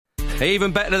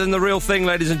Even better than the real thing,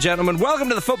 ladies and gentlemen. Welcome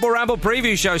to the Football Ramble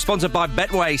preview show, sponsored by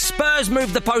Betway. Spurs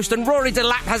move the post and Rory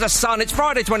Delap has a son. It's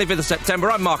Friday, 25th of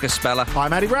September. I'm Marcus Speller.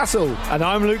 I'm Andy Russell. And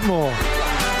I'm Luke Moore.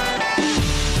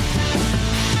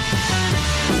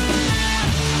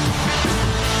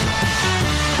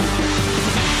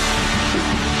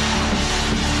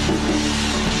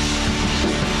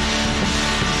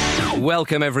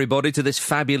 Welcome, everybody, to this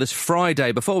fabulous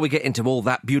Friday. Before we get into all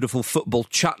that beautiful football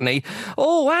chutney,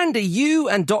 Andy, you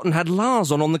and Dotton had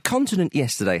Lars on the continent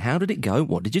yesterday. How did it go?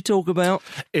 What did you talk about?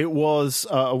 It was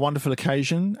a wonderful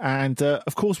occasion, and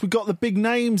of course we got the big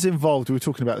names involved. We were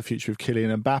talking about the future of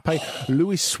Kylian Mbappe,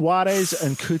 Luis Suarez,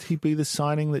 and could he be the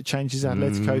signing that changes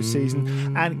Atletico's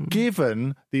season? And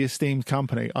given the esteemed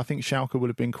company, I think Schalke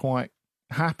would have been quite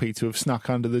happy to have snuck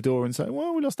under the door and say,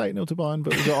 well, we lost 8-0 to Bayern,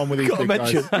 but we got on with these big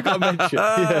guys. We've got to mention.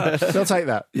 Yeah. They'll take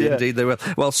that. Yeah. Indeed they will.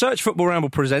 Well, search Football Ramble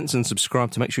Presents and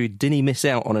subscribe to make sure you didn't miss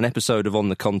out on an episode of On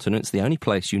the Continent. It's the only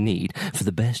place you need for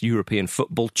the best European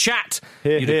football chat.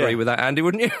 You'd agree with that, Andy,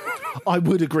 wouldn't you? I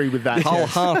would agree with that.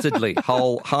 Wholeheartedly.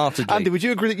 Andy, would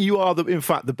you agree that you are, in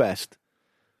fact, the best?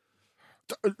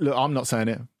 Look, I'm not saying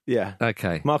it. Yeah.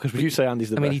 Okay. Marcus, would you say Andy's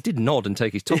the best? I mean, he did nod and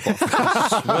take his top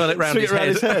off. Swirl it round his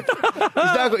head. He's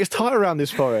now got his tie around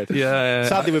his forehead. Yeah.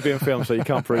 Sadly, we're being filmed, so you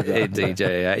can't prove that. Indeed,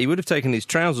 yeah. He would have taken his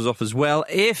trousers off as well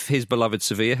if his beloved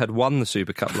Sevilla had won the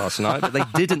Super Cup last night, but they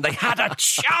didn't. They had a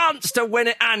chance to win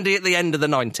it, Andy, at the end of the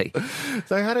 90.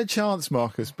 They had a chance,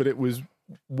 Marcus, but it was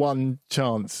one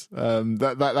chance.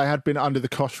 That they had been under the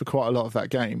cosh for quite a lot of that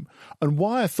game. And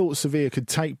why I thought Sevilla could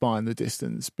take Bayern the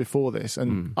distance before this,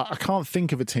 and I can't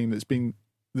think of a team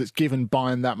that's given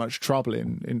Bayern that much trouble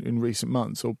in recent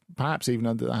months, or perhaps even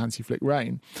under the Hansi Flick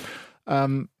reign.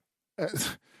 They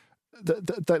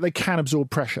can absorb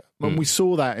pressure. And we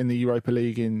saw that in the Europa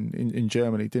League in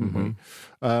Germany, didn't we?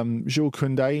 Jules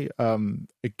Koundé,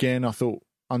 again, I thought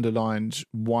underlined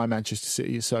why Manchester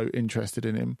City is so interested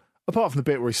in him. Apart from the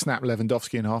bit where he snapped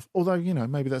Lewandowski in half, although,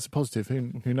 maybe that's a positive.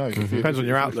 Who knows? Depends on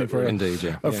your outlook. Indeed,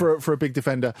 yeah. For a big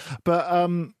defender. But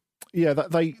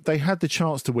they had the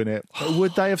chance to win it.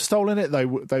 Would they have stolen it? They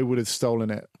would have stolen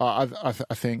it, I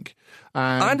think.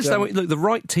 And, I understand. Look, the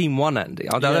right team won, Andy.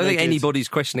 I don't think anybody's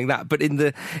questioning that. But in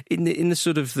the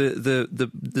sort of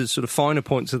the sort of finer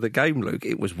points of the game, Luke,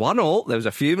 it was 1-1. There was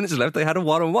a few minutes left. They had a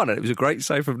 1-1, and it was a great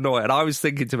save from Neuer. And I was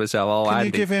thinking to myself, Can Andy,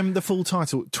 you give him the full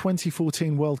title?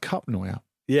 2014 World Cup Neuer.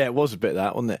 Yeah, it was a bit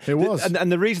that, wasn't it? It was. And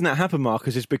the reason that happened,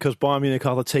 Marcus, is because Bayern Munich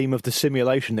are the team of the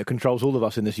simulation that controls all of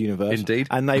us in this universe. Indeed.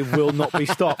 And they will not be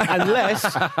stopped unless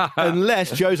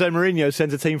Jose Mourinho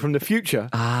sends a team from the future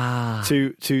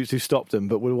to stop them.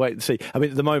 But we'll wait and see. I mean,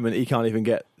 at the moment, he can't even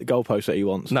get the goalpost that he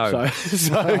wants. No.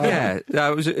 Yeah.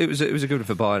 No, it was a good one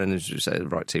for Bayern, and as you say, the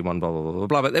right team won, blah, blah, blah,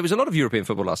 blah. But there was a lot of European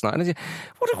football last night. And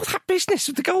what all that business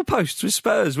with the goalposts with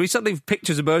Spurs? We suddenly have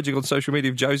pictures emerging on social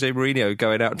media of Jose Mourinho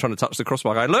going out and trying to touch the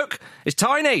crossbar, going, look, it's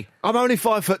tiny. I'm only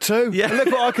 5'2". Yeah. Look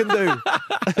what I can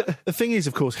do. The thing is,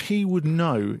 of course, he would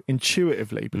know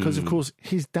intuitively because, of course,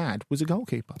 his dad was a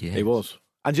goalkeeper. Yes. He was.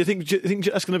 And do you think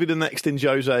that's going to be the next in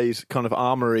Jose's kind of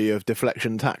armoury of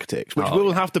deflection tactics, which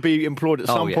will have to be employed at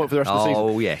some point for the rest of the season?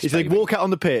 Oh, yes. Is they walk out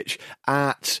on the pitch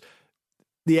at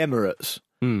the Emirates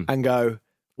and go,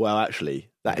 well, actually,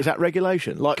 is that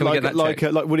regulation? Like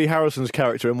Woody Harrelson's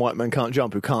character in White Men Can't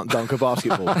Jump, who can't dunk a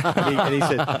basketball. and he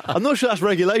said, I'm not sure that's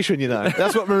regulation,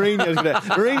 That's what Mourinho's going to.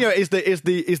 Mourinho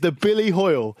is the Billy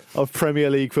Hoyle of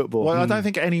Premier League football. Well, I don't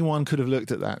think anyone could have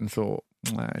looked at that and thought,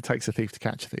 it takes a thief to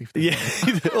catch a thief. Yeah.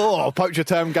 Poacher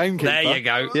term gamekeeper. There you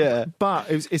go. Yeah.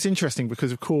 But it's interesting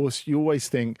because, of course, you always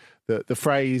think that the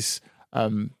phrase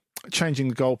changing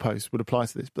the goalpost would apply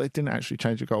to this, but they didn't actually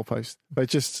change the goalpost. They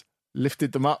just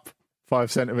lifted them up 5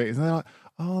 centimetres, and they're like,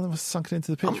 they were sunken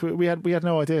into the pitch. We had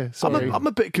no idea. Sorry. I'm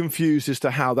a bit confused as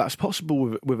to how that's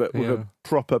possible with a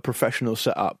proper professional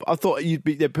setup. I thought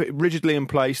they're put rigidly in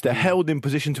place. They're held in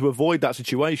position to avoid that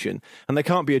situation, and they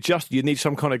can't be adjusted. You need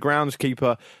some kind of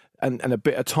groundskeeper and a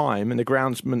bit of time, and the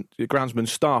groundsman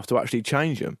staff to actually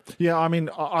change them. Yeah, I mean,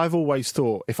 I've always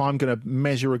thought if I'm going to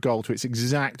measure a goal to its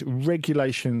exact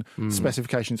regulation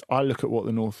specifications, I look at what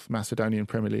the North Macedonian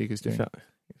Premier League is doing. Exactly.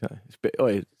 It's a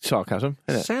bit sarcasm,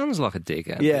 isn't it? Sounds like a dig,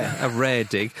 Andy. Yeah. A rare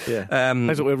dig. Yeah.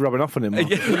 That's what we're rubbing off on him. He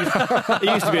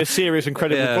used to be a serious and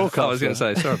credible broadcaster. I was going to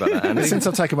say, sorry about that, Andy. Since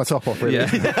I've taken my top off, really.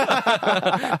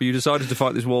 Yeah. You decided to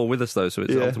fight this war with us, though, so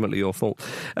it's ultimately your fault.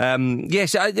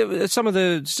 Yes,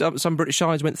 some British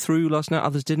sides went through last night,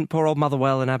 others didn't. Poor old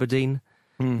Motherwell and Aberdeen.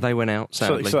 They went out,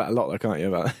 sadly. You saw that a lot, though, can't you,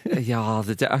 about that? Yeah,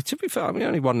 to be fair,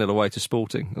 only 1-0 away to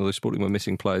Sporting, although Sporting were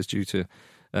missing players due to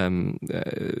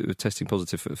testing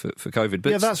positive for COVID.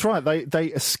 But yeah, that's right. They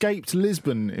escaped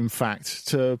Lisbon, in fact,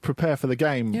 to prepare for the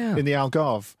game in the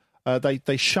Algarve.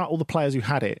 They shut all the players who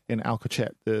had it in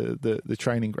Alcochete, the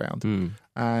training ground,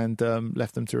 and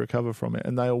left them to recover from it.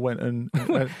 And they all went and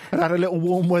had a little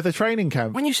warm weather training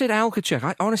camp. When you said Alcochete,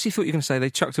 I honestly thought you were going to say they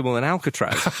chucked them all in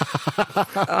Alcatraz.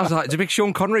 I was like, did big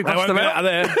Sean Connery bust them out?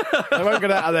 They won't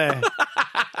get out of there.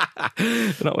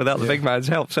 Not without the big man's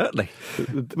help, certainly.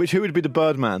 Who would be the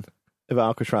Birdman of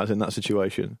Alcatraz in that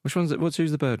situation? Who's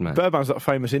the Birdman? Birdman's that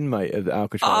famous inmate of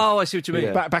Alcatraz. Oh, I see what you mean.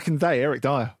 Yeah. Back in the day, Eric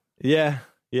Dyer. Yeah.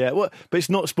 Yeah, well, but it's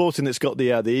not Sporting that's got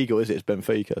the eagle, is it? It's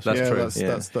Benfica. So. That's true.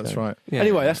 That's right. Yeah.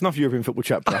 Anyway, that's enough European football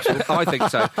chat, Russell. I think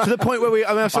so. To the point where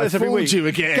I say this every week. You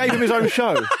again. Gave him his own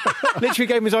show. Literally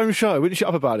gave him his own show. We didn't shut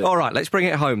up about it. All right, let's bring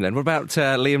it home then. What about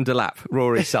Liam Delap,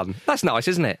 Rory's son? That's nice,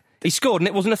 isn't it? He scored and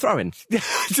it wasn't a throw-in. Do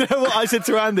you know what I said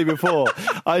to Andy before?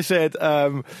 I said,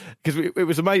 because it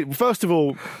was amazing. First of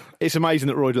all, it's amazing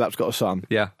that Roy Delap's got a son.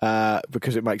 Yeah.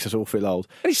 Because it makes us all feel old.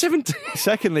 And he's 17.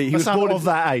 Secondly, he was born of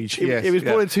that age. He was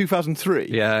born in 2003,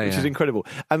 which is incredible.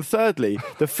 And thirdly,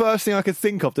 the first thing I could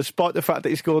think of, despite the fact that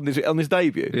he scored on his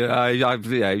debut.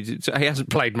 He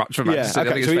hasn't played much for Manchester City.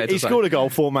 Okay, so he scored a goal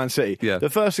for Man City. Yeah. The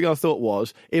first thing I thought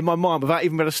was, in my mind, without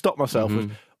even being able to stop myself, was,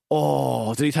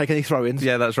 oh, did he take any throw-ins?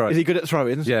 Yeah, that's right. Is he good at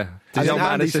throw-ins? Yeah. Did his old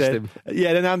man assist him?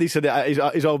 Yeah, then Andy said that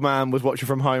his old man was watching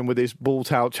from home with his ball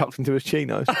towel chucked into his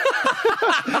chinos.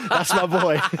 That's my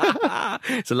boy.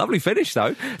 It's a lovely finish,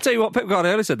 though. Tell you what, Pep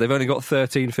Guardiola said they've only got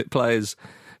 13 fit players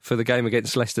for the game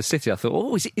against Leicester City. I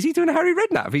thought, is he doing a Harry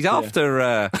Redknapp? He's after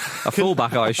a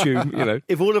fullback, I assume. You know,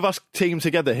 if all of us teamed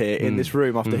together here in this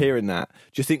room after hearing that,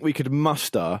 do you think we could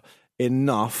muster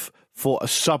enough for a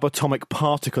subatomic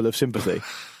particle of sympathy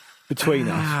between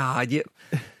us?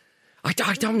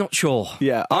 I'm not sure.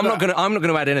 Yeah, I'm not going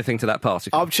to add anything to that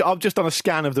particle. I've just done a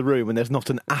scan of the room, and there's not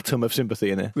an atom of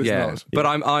sympathy in it. But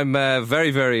I'm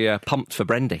very, very pumped for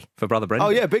Brendy, for brother Brendy. Oh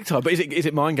yeah, big time. But is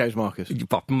it mind games, Marcus?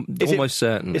 Almost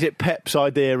certain. Is it Pep's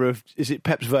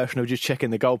version of just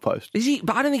checking the goalpost? Is he?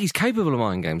 But I don't think he's capable of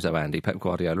mind games, though, Andy. Pep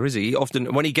Guardiola, is he? He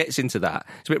often, when he gets into that,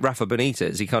 it's a bit Rafa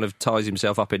Benitez. He kind of ties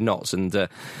himself up in knots and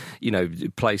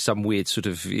plays some weird sort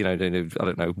of I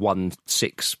don't know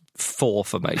 1-6-4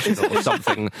 formation or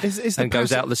something, and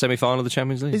goes out of the semi-final of the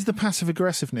Champions League. Is the passive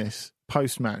aggressiveness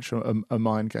post-match a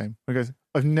mind game? He goes,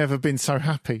 I've never been so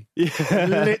happy. Yeah.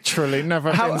 Literally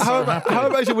never been so happy. How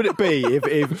amazing would it be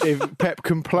if Pep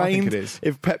complained? I think it is.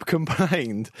 If Pep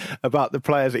complained about the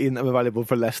players that isn't available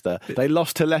for Leicester, they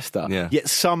lost to Leicester, yet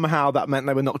somehow that meant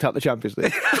they were knocked out the Champions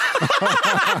League.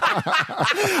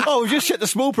 Oh, just check the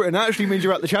small print, and that actually means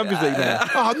you're out the Champions League now.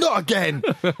 Oh, not again.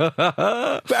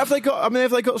 But have they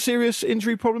got serious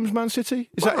injury problems, Man City?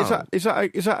 Is that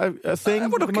a thing?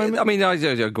 At the moment? I mean,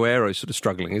 Aguero's sort of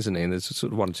struggling, isn't he? And there's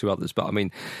sort of one or two others, but I mean,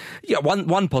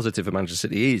 one positive for Manchester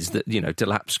City is that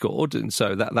Delap scored, and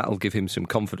so that'll give him some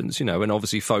confidence, and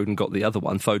obviously Foden got the other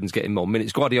one. Foden's getting more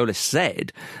minutes. Guardiola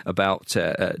said about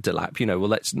Delap, well,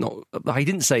 let's not. He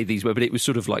didn't say these words, but it was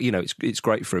sort of like, it's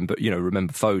great for him, but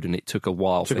remember Foden, it took a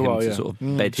while for him to sort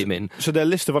of bed him in. So their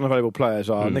list of unavailable players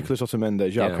are Nicolas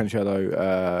Otamendi, João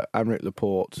Cancelo, Aymeric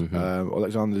Laporte,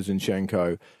 Alexander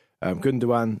Zinchenko,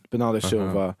 Gundogan, Bernardo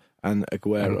Silva, and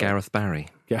Aguero, and Gareth Barry.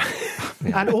 Yeah.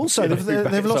 And also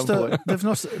they've lost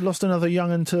another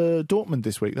young'un to Dortmund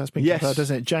this week. That's been confirmed,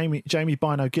 hasn't it? Jamie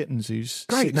Bino Gittins, who's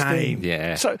great 16. name.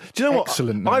 Yeah. So do you know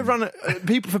Excellent what? name. I run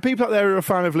for people out there who are a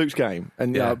fan of Luke's game,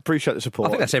 and I appreciate the support.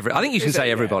 I think that's I think you can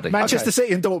say everybody. Manchester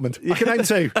City and Dortmund. I can name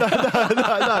two. No.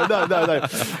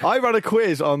 I ran a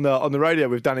quiz on the radio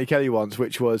with Danny Kelly once,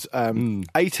 which was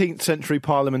 18th century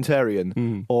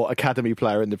parliamentarian or academy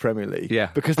player in the Premier League. Yeah.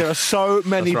 Because there are so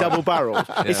many double barrels,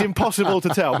 it's impossible to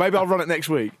tell. Maybe I'll run it next wext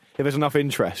week if there's enough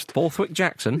interest. Borthwick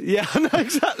Jackson. Yeah, no,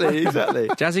 exactly.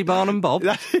 Jazzy Barnum Bob.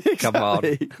 Exactly. Come on.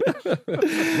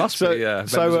 Must be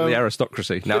members of the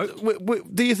aristocracy. No.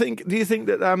 Do you think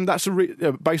that that's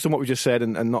based on what we just said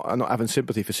and not having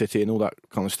sympathy for City and all that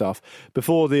kind of stuff?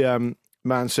 Before the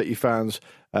Man City fans.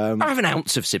 I have an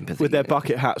ounce of sympathy. With their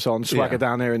bucket hats on, swagger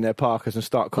down there in their parkers and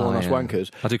start calling us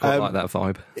wankers. I do quite like that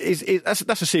vibe.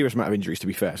 That's a serious amount of injuries, to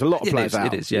be fair. There's a lot of players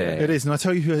out. It is, yeah. It is, and I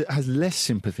tell you who has less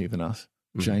sympathy than us,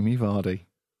 Jamie Vardy.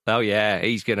 Oh, yeah,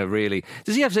 he's going to really...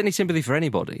 Does he have any sympathy for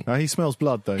anybody? No, he smells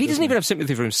blood, though. He doesn't even have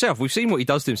sympathy for himself. We've seen what he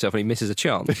does to himself when he misses a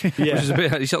chance. Which is a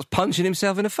bit, he starts punching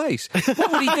himself in the face.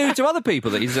 What would he do to other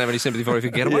people that he doesn't have any sympathy for if he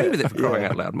could get away with it, for crying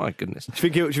out loud? My goodness. Do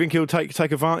you think he'll take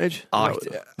advantage? Is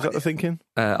that the thinking?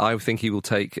 I think he will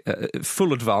take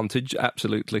full advantage,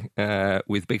 absolutely,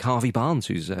 with big Harvey Barnes,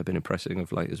 who's been impressing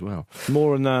of late as well.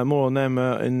 More on them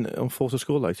on Four to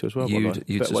Score later as well.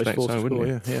 You'd suspect so, wouldn't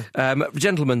you? Yeah.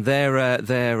 Gentlemen,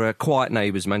 they're quiet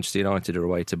neighbours. Manchester United are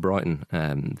away to Brighton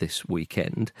this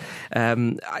weekend.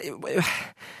 Brighton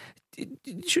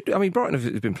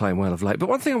have been playing well of late, but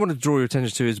one thing I want to draw your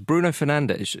attention to is Bruno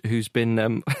Fernandes, who's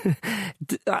been,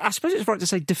 I suppose it's right to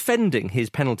say, defending his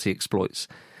penalty exploits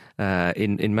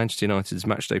in Manchester United's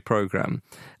matchday programme.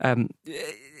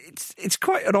 It's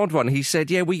quite an odd one. He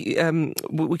said, we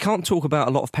can't talk about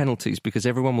a lot of penalties because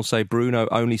everyone will say Bruno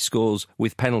only scores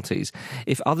with penalties.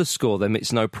 If others score them,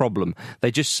 it's no problem.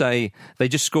 They just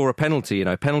score a penalty,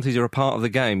 Penalties are a part of the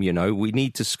game, We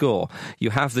need to score.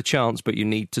 You have the chance, but you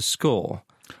need to score.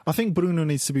 I think Bruno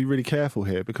needs to be really careful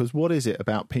here because what is it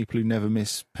about people who never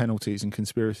miss penalties and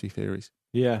conspiracy theories?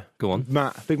 Yeah. Go on.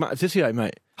 Big Matt Tissier,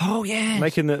 mate. Oh, yeah.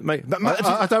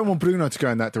 I don't want Bruno to go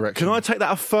in that direction. Can I take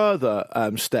that a further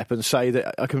step and say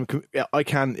that I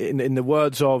can, in the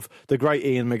words of the great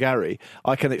Ian McGarry,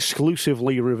 I can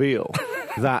exclusively reveal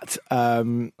that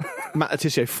Matt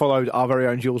Tissier followed our very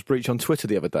own Jules Breach on Twitter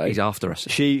the other day. He's after us.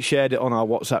 She shared it on our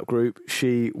WhatsApp group.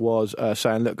 She was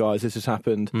saying, look, guys, this has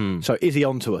happened. So is he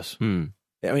on to us?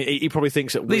 I mean, he probably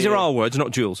thinks that these are our words,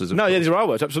 not Jules's. No, these are our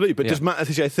words, absolutely. But does Matt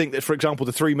Tissier think that, for example,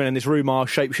 the three men in this room are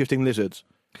shape-shifting lizards,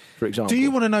 for example? Do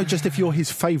you want to know just if you're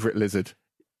his favourite lizard?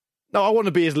 No, I want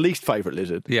to be his least favourite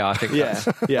lizard. Yeah, I think.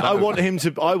 Yeah. I want him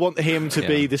to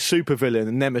be the supervillain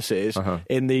and nemesis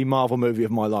in the Marvel movie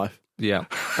of my life. Yeah,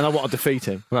 and I want to defeat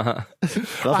him. I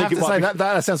have to say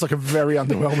that sounds like a very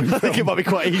underwhelming film. I think it might be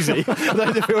quite easy. I don't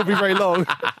think the film would be very long.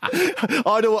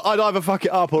 I'd either fuck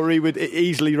it up or he would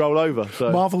easily roll over.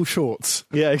 So. Marvel shorts.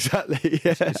 Yeah, exactly.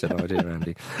 Yeah. It's an idea,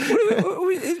 Andy.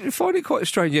 I find it quite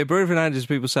strange. Yeah, Bruno Fernandes,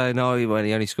 people say, no, he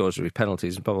only scores with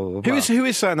penalties and blah, blah, blah. Who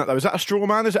is saying that, though? Is that a straw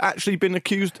man? Has it actually been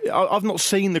accused? I've not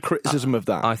seen the criticism of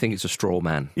that. I think it's a straw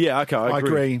man. Yeah, okay, I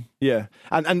agree. Yeah,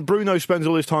 and Bruno spends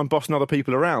all his time bossing other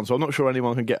people around, so I'm not sure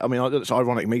anyone can get... I mean, it's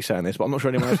ironic me saying this, but I'm not sure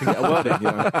anyone else can get a word in,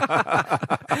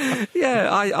 Yeah,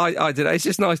 I don't know. It's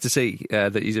just nice to see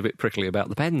that he's a bit prickly about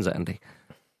the pens, Andy.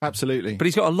 Absolutely. But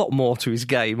he's got a lot more to his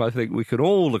game, I think we can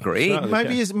all agree.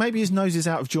 Maybe his nose is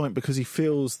out of joint because he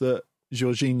feels that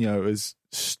Jorginho has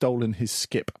stolen his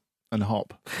skip and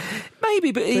hop.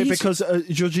 Maybe, but because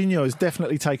Jorginho has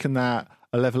definitely taken that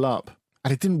a level up.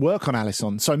 And it didn't work on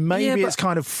Alisson, so maybe it's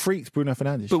kind of freaked Bruno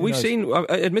Fernandes. But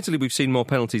admittedly, we've seen more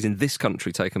penalties in this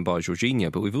country taken by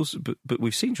Jorginho, but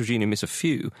we've seen Jorginho miss a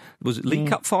few. Was it League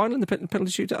Cup final in the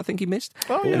penalty shootout? I think he missed.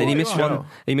 Oh, yeah, and then he missed one.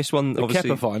 He missed one. The obviously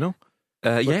Kepa final.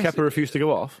 Kepa refused to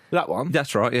go off. That one?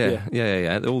 That's right,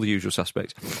 yeah. All the usual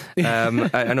suspects. And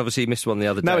obviously he missed one the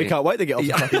other day. Now he can't wait to get off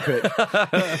the fucking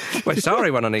pitch. Well,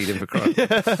 sorry when I need him for crying.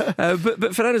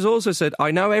 But Fernandes also said, I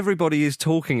know everybody is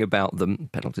talking about them,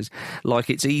 penalties,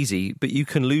 like it's easy, but you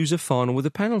can lose a final with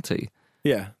a penalty.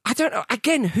 Yeah. I don't know.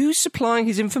 Again, who's supplying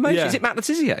his information? Yeah. Is it Matt Le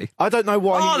Tissier? I don't know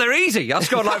why. They're easy. I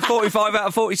scored like 45 out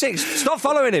of 46. Stop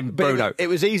following him, Bruno. It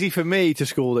was easy for me to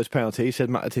score this penalty, said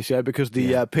Matt Le Tissier, because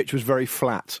the pitch was very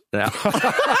flat. Yeah.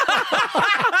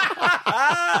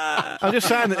 I'm just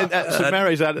saying that at St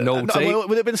Mary's, would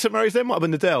it have been St Mary's then? Might have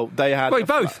been the Dell. They had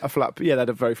both. A flat. Yeah, they had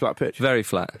a very flat pitch. Very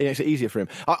flat. It makes it easier for him.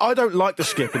 I don't like the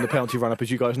skip in the penalty run-up,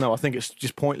 as you guys know. I think it's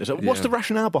just pointless. What's the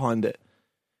rationale behind it?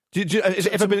 Has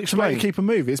it ever been explained? To keep a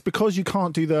move. It's because you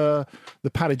can't do the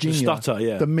Padagina,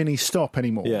 stutter, the mini stop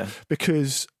anymore. Yeah.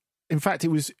 Because, in fact, it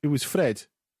was Fred,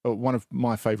 one of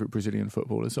my favourite Brazilian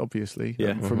footballers, obviously,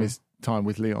 from his time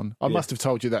with Lyon. I must have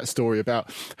told you that story about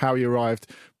how he arrived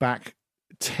back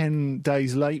 10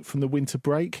 days late from the winter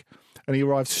break, and he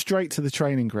arrived straight to the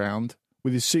training ground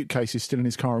with his suitcases still in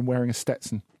his car and wearing a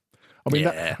Stetson. I mean,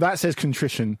 that says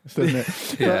contrition, doesn't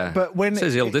it? Yeah. But when it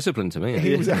says ill-discipline to me.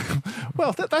 He was,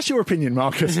 well, that's your opinion,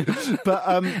 Marcus. But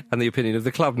and the opinion of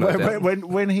the club, no doubt.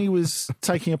 When he was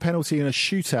taking a penalty in a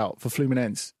shootout for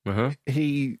Fluminense,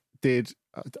 he did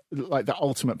like the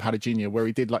ultimate Padagina, where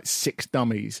he did like 6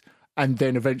 dummies. And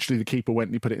then eventually the keeper went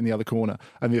and he put it in the other corner,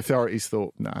 and the authorities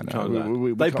thought, no.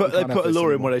 They put a law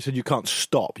in where they said you can't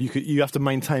stop. You have to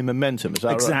maintain momentum. Is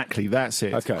that exactly? Right? That's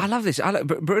it. Okay. I love this.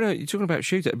 Bruno, you're talking about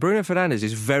shooter. Bruno Fernandes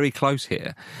is very close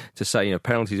here to say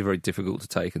penalties are very difficult to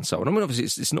take and so on. I mean, obviously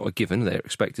it's not a given. They're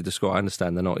expected to score. I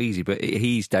understand they're not easy, but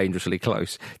he's dangerously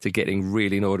close to getting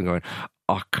really annoyed and going,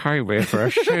 I came here for a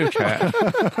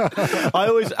shootout. I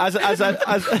always, as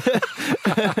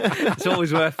It's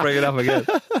always worth bringing up again.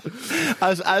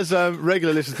 as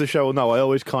regular listeners to the show will know, I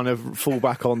always kind of fall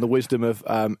back on the wisdom of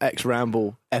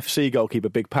ex-Ramble FC goalkeeper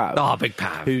Big Pav. Oh, Big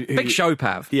Pav. Big Show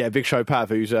Pav. Yeah, Big Show Pav,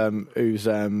 who's he's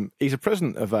a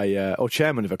president of or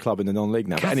chairman of a club in the non-league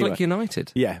now. Catholic anyway,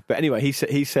 United. Yeah, but anyway, he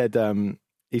said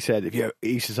if you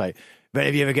he used to say, but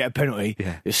if you ever get a penalty,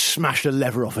 just smash the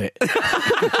lever off it.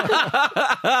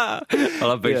 I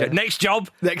love Big Show. Next job.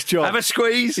 Have a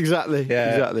squeeze. Exactly.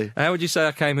 How would you say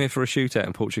I came here for a shootout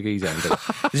in Portuguese, Andy?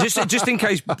 just in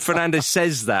case Fernandes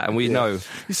says that and we know.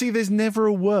 You see, there's never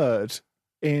a word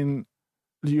in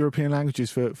the European languages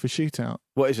for shootout.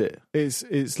 What is it?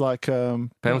 It's like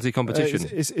penalty competition.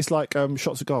 It's like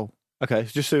shots at goal. Okay,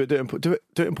 so just do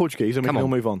it in Portuguese and we can all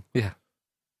move on. Yeah.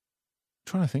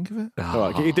 Trying to think of it. All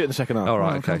right, you do it in the second half. All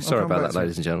right, okay. Sorry about that,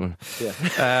 ladies and gentlemen. Yeah.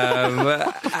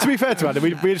 To be fair to Adam,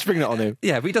 we just bring that on him.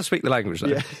 Yeah, we does speak the language, though.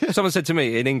 Yeah. If someone said to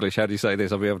me in English, how do you say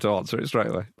this? I'll be able to answer it straight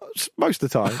away. Most of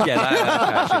the time. Yeah,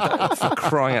 actually, for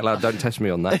crying out loud, don't test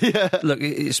me on that. Yeah. Look,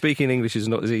 speaking English is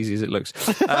not as easy as it looks.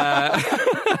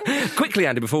 Quickly,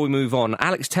 Andy, before we move on,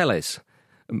 Alex Telles.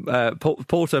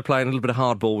 Porto playing a little bit of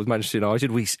hardball with Manchester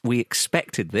United. We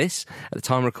expected this. At the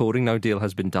time of recording, no deal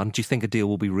has been done. Do you think a deal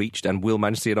will be reached? And will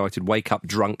Manchester United wake up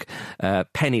drunk,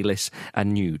 penniless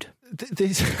and nude?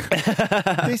 This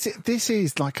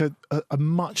is like a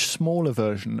much smaller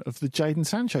version of the Jadon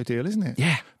Sancho deal, isn't it?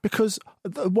 Yeah. Because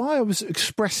why I was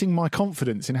expressing my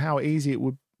confidence in how easy it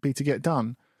would be to get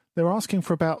done, they're asking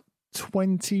for about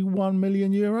 21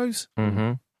 million euros.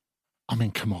 Mm-hmm. I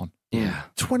mean, come on. Yeah.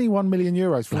 21 million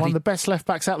euros for one of the best left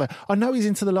backs out there. I know he's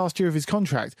into the last year of his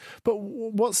contract, but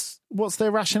what's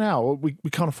their rationale? We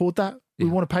can't afford that. We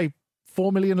want to pay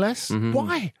 4 million less. Mm-hmm.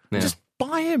 Why? Yeah. Just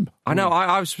buy him. I know.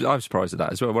 I was surprised at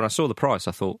that as well. When I saw the price,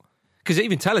 I thought, because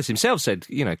even Telles himself said,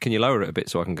 can you lower it a bit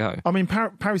so I can go? I mean,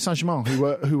 Paris Saint-Germain,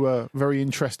 who were very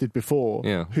interested before,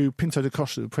 who Pinto da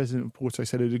Costa, the president of Porto,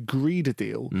 said had agreed a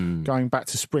deal going back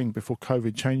to spring before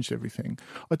COVID changed everything.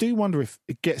 I do wonder if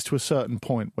it gets to a certain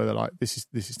point where they're like, this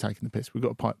is taking the piss. We've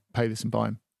got to pay this and buy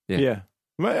him. Yeah.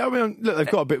 I mean, look, they've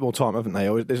got a bit more time, haven't they?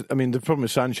 The problem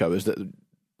with Sancho is that,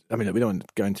 I mean, we don't want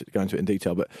to go into it in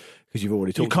detail, but because you've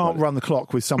already talked about it. You can't run the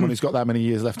clock with someone who's got that many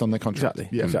years left on their contract.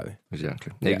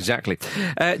 Exactly.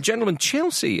 Gentlemen,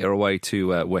 Chelsea are away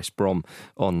to West Brom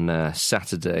on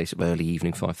Saturday, early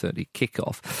evening, 5:30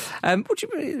 kickoff. What do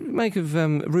you make of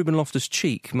Ruben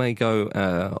Loftus-Cheek may go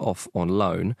off on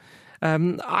loan?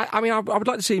 I would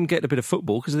like to see him get a bit of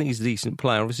football because I think he's a decent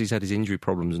player. Obviously, he's had his injury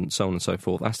problems and so on and so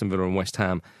forth. Aston Villa and West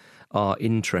Ham are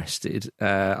interested.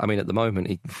 At the moment,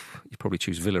 you'd probably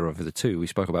choose Villa over the two. We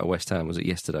spoke about West Ham, was it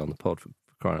yesterday on the pod, for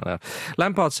crying out loud.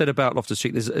 Lampard said about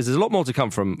Loftus-Cheek, there's a lot more to come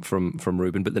from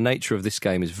Ruben, but the nature of this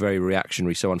game is very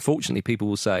reactionary. So unfortunately, people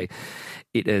will say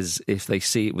it as if they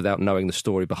see it without knowing the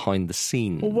story behind the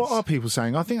scenes. Well, what are people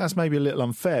saying? I think that's maybe a little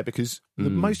unfair because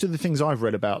most of the things I've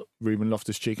read about Ruben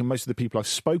Loftus-Cheek and most of the people I've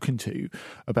spoken to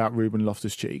about Ruben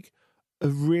Loftus-Cheek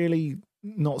have really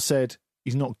not said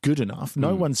he's not good enough.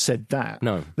 No one said that.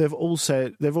 No. They've all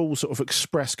sort of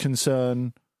expressed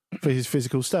concern for his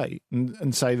physical state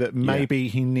and say that maybe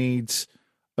he needs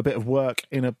a bit of work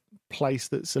in a place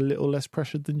that's a little less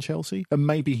pressured than Chelsea, and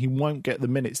maybe he won't get the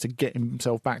minutes to get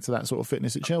himself back to that sort of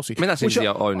fitness at Chelsea. I mean, that seems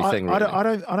the only thing. Really.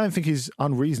 I don't think he's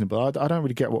unreasonable. I don't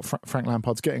really get what Frank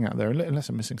Lampard's getting at there, unless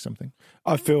I'm missing something.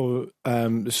 I feel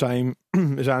the same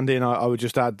as Andy, and I would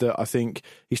just add that I think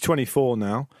he's 24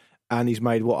 now. And he's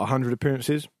made, 100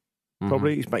 appearances?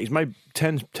 Probably. Mm-hmm. He's made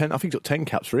 10, I think he's got 10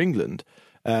 caps for England.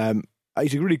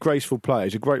 He's a really graceful player.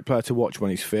 He's a great player to watch when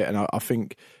he's fit. And I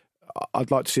think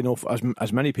I'd like to see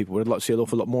as many people would, I'd like to see an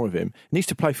awful lot more of him. He needs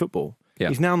to play football. Yeah.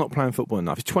 He's now not playing football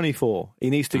enough. He's 24. He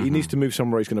needs to move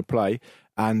somewhere he's going to play.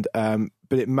 And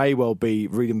but it may well be,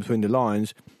 reading between the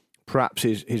lines, perhaps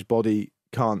his body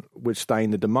can't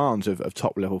withstand the demands of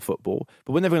top-level football.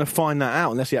 But we're never going to find that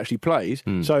out unless he actually plays.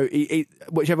 So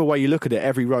whichever way you look at it,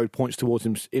 every road points towards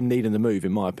him needing the move,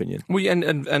 in my opinion. Well,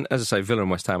 and as I say, Villa and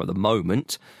West Ham at the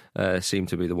moment seem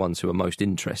to be the ones who are most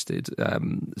interested.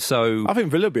 So I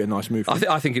think Villa would be a nice move for him.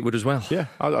 I think it would as well. Yeah,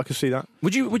 I can see that.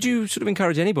 Would you sort of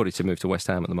encourage anybody to move to West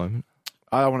Ham at the moment?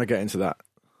 I don't want to get into that.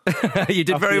 You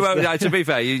did very well. To be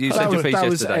fair, you said your piece yesterday. That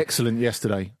was excellent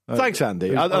yesterday. Thanks,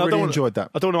 Andy. I really enjoyed that.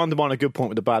 I don't want to undermine a good point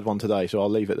with a bad one today, so I'll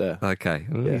leave it there. Okay.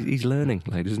 Well, he's learning,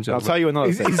 ladies and gentlemen. I'll tell you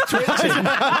another thing. He's twitching.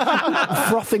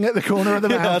 Frothing at the corner of the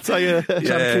mouth. I'll tell you. Trying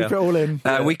to keep it all in.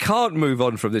 We can't move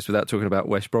on from this without talking about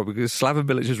West Brom because Slaven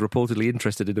Bilic is reportedly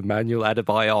interested in Emmanuel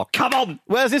Adebayor. Come on!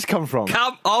 Where's this come from?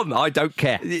 Come on! I don't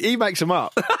care. He makes them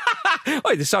up.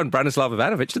 Oh, they signed Branislav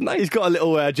Ivanovic, didn't they? He's got a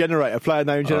little generator, player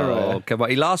name generator. Oh, come on.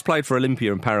 He last played for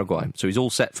Olympia in Paraguay, so he's all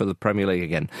set for the Premier League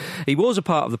again. He was a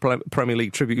part of the Premier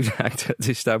League tribute act at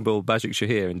Istanbul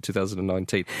Başakşehir in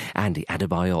 2019. Andy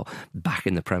Adebayor back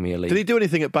in the Premier League. Did he do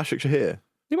anything at Başakşehir?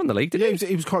 He won the league, didn't he?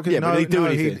 He was quite good. Yeah, but did he do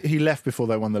anything? He left before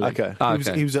they won the league. Okay.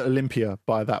 He was at Olympia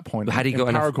by that point. Had he got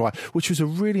in Paraguay, which was a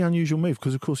really unusual move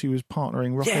because, of course, he was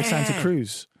partnering Roque Santa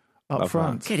Cruz up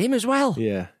front. Get him as well.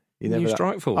 Yeah. New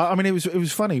strike force. I mean, it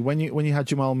was funny when you had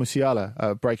Jamal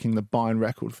Musiala breaking the Bayern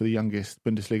record for the youngest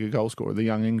Bundesliga goal scorer, the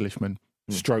young Englishman,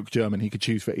 stroke German. He could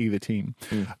choose for either team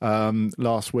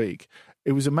last week.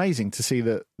 It was amazing to see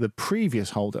that the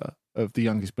previous holder of the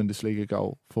youngest Bundesliga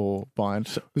goal for Bayern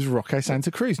was Roque Santa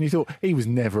Cruz, and you thought he was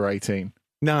never 18.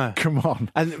 No, come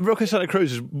on. And Roque Santa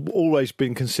Cruz has always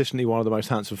been consistently one of the most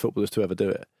handsome footballers to ever do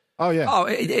it. Oh, yeah. Oh,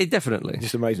 it definitely.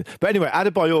 Just amazing. But anyway,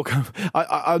 Adebayor,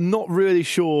 I'm not really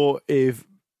sure if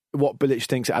what Bilic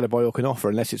thinks Adebayor can offer,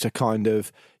 unless it's a kind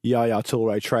of Yaya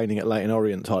Toure training at Leyton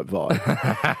Orient type vibe,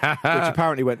 which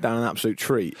apparently went down an absolute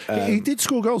treat. He did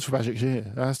score goals for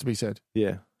Başakşehir, that has to be said.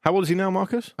 Yeah. How old is he now,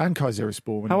 Marcus? And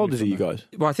Kayserispor. How old is he, you guys?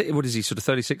 Well, I think, what is he, sort of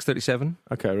 36, 37?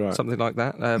 Okay, right. Something like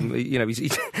that.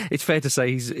 It's fair to say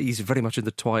he's very much in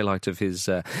the twilight of his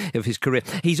career.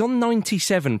 He's on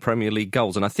 97 Premier League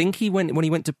goals, and I think when he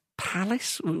went to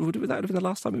Palace, would that have been the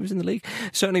last time he was in the league?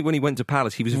 Certainly when he went to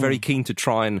Palace, he was very keen to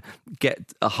try and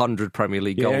get 100 Premier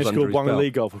League goals he under scored his one belt.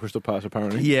 league goal for Crystal Palace,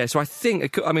 apparently. Yeah, so I think,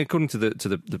 according to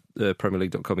the Premier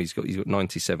League.com, he's got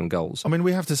 97 goals. I mean,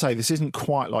 we have to say, this isn't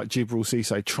quite like Djibril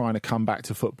Cissé trying to come back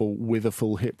to football with a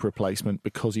full hip replacement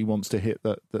because he wants to hit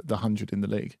the 100 in the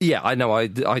league. Yeah, I know. I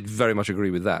very much agree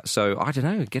with that. So, I don't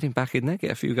know, get him back in there, get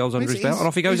a few goals under his belt, and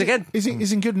off he goes again. Is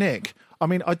in good nick? I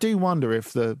mean, I do wonder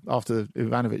if after the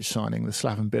Ivanovic signing, the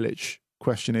Slaven Bilic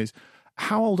question is,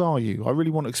 how old are you? I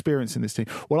really want experience in this team.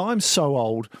 Well, I'm so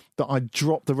old that I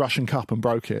dropped the Russian Cup and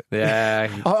broke it. Yeah.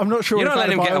 I'm not sure. You're if not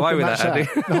letting him get away with that, Andy.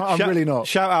 No, I'm really not.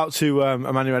 Shout out to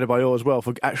Emmanuel Adebayor as well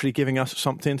for actually giving us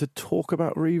something to talk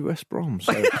about West Brom.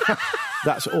 So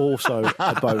that's also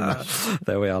a bonus.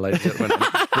 There we are, ladies and gentlemen.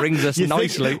 Brings us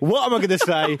nicely. What am I going to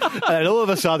say? And then all of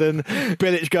a sudden,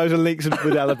 Bilic goes and links with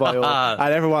Adebayor,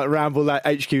 and everyone at Ramble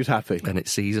HQ's happy. And it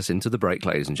sees us into the break,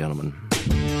 ladies and gentlemen.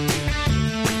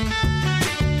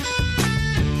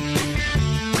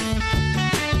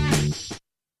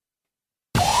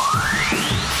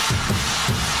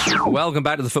 Welcome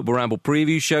back to the Football Ramble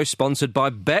preview show, sponsored by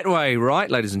Betway. Right,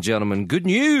 ladies and gentlemen, good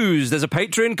news. There's a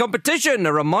Patreon competition.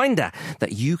 A reminder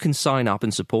that you can sign up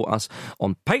and support us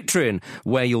on Patreon,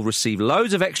 where you'll receive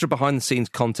loads of extra behind-the-scenes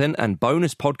content and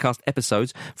bonus podcast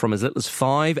episodes from as little as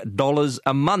 $5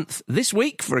 a month. This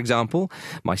week, for example,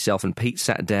 myself and Pete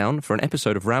sat down for an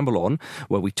episode of Ramble On,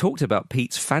 where we talked about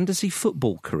Pete's fantasy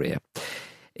football career.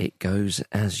 It goes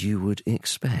as you would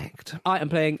expect. I am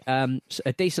playing a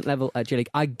decent level at G League.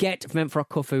 I get Venfra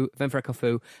Kofu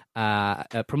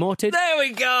promoted. There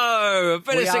we go. A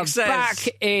bit of success. Are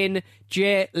back in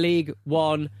J League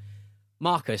 1.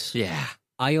 Marcus. Yeah.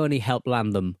 I only helped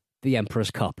land them the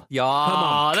Emperor's Cup. Yeah. Come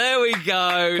on. There we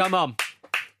go. Come on.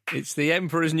 It's the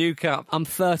Emperor's New Cup. I'm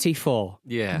 34.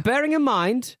 Yeah. Bearing in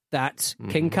mind that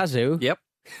King Kazoo... Yep.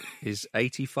 Is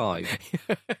 85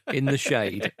 in the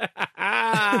shade.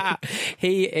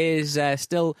 He is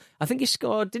still. I think he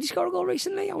scored. Did he score a goal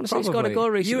recently? I want to say he scored a Probably. goal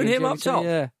recently. You and him up top?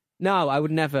 Yeah. No, I would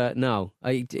never. No,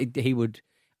 he would.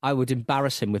 I would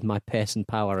embarrass him with my pace and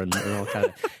power and all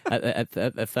kind of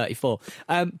at 34.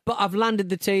 But I've landed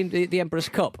the team, the Emperor's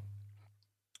Cup.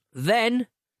 Then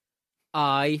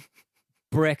I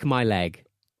break my leg.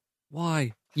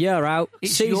 Why? Year out,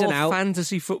 It's season your out.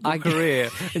 fantasy football career,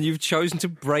 and you've chosen to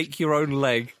break your own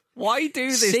leg. Why do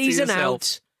this Season to yourself?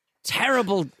 out,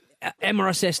 terrible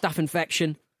MRSA staph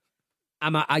infection.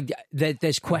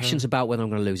 There's questions about whether I'm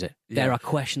going to lose it. Yeah. There are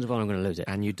questions about whether I'm going to lose it.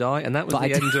 And you die, and that was But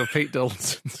the I end of Pete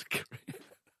Dawson's career.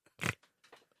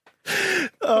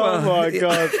 Oh my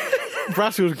God.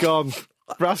 Brassel's gone.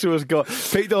 Brassel has got.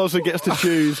 Pete Dawson gets to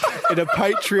choose in a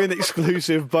Patreon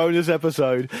exclusive bonus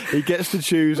episode. He gets to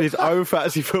choose his own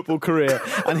fantasy football career,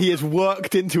 and he has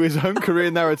worked into his own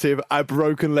career narrative a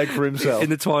broken leg for himself. In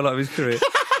the twilight of his career.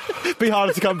 Be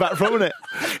harder to come back from, wouldn't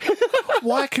it?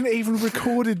 Why can even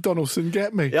recorded Donaldson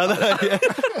get me? Yeah, I know, yeah.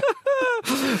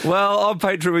 Well, on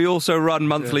Patreon, we also run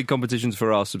monthly competitions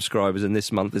for our subscribers, and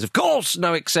this month is, of course,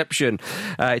 no exception.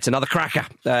 It's another cracker.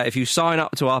 If you sign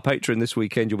up to our Patreon this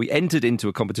weekend, you'll be entered into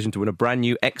a competition to win a brand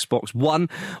new Xbox One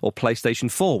or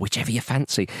PlayStation 4, whichever you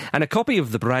fancy, and a copy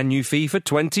of the brand new FIFA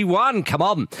 21. Come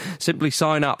on. Simply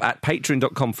sign up at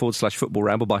patreon.com/Football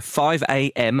Ramble by 5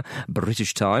 a.m.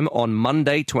 British time on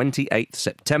Monday, 28th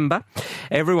September.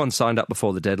 Everyone signed up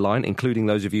before the deadline, including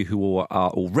those of you who are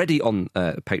already on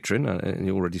Patreon and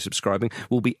you're already subscribing,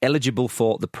 will be eligible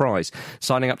for the prize.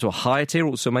 Signing up to a higher tier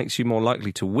also makes you more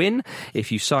likely to win.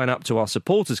 If you sign up to our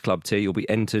Supporters Club tier, you'll be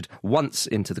entered once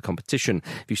into the competition.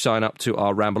 If you sign up to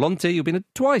our Ramble On tier, you'll be entered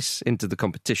twice into the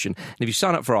competition. And if you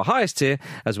sign up for our highest tier,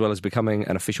 as well as becoming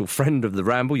an official friend of the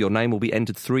Ramble, your name will be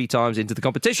entered 3 times into the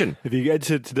competition. If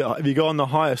you go on the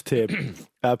highest tier,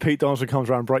 Pete Donaldson comes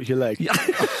around and breaks your leg.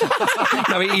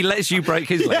 No, he lets you break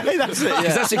his leg. Yeah, that's it.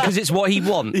 Yeah. Because it's what he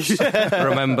wants. Yeah.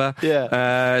 Remember?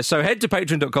 Yeah. So head to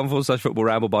patreon.com/Football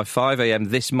Ramble by 5 a.m.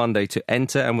 this Monday to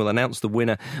enter, and we'll announce the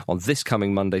winner on this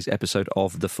coming Monday's episode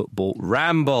of the Football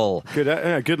Ramble.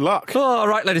 Good luck. All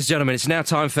right, ladies and gentlemen, it's now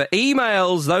time for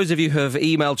emails. Those of you who have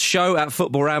emailed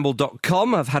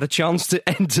show@footballramble.com have had a chance to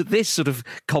enter this sort of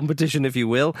competition, if you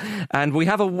will, and we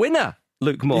have a winner.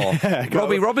 Luke Moore. Yeah,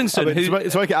 Robbie Robinson. To make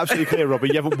it absolutely clear, Robbie,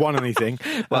 you haven't won anything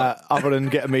other than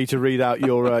getting me to read out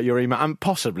your email and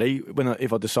possibly,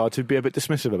 if I decide to, be a bit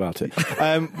dismissive about it.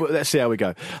 Let's see how we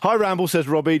go. Hi, Ramble, says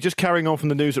Robbie. Just carrying on from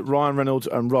the news that Ryan Reynolds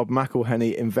and Rob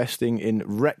McElhenney investing in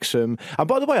Wrexham. And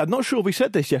by the way, I'm not sure if we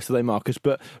said this yesterday, Marcus,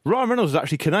 but Ryan Reynolds is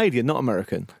actually Canadian, not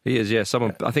American. He is, yeah.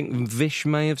 Someone, I think Vish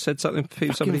may have said something.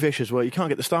 Fucking Vish as well. You can't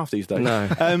get the staff these days.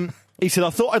 No. He said,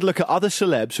 I thought I'd look at other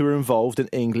celebs who are involved in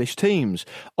English teams.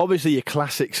 Obviously, your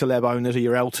classic celeb owners are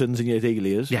your Eltons and your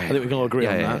Delias. Yeah, I think we can all agree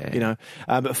on that. You know.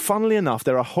 But funnily enough,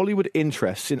 there are Hollywood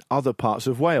interests in other parts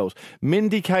of Wales.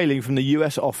 Mindy Kaling from the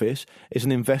US office is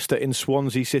an investor in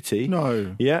Swansea City.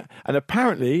 No. Yeah. And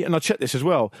apparently, and I checked this as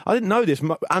well, I didn't know this,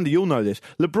 Andy, you'll know this,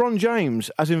 LeBron James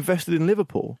has invested in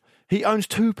Liverpool. He owns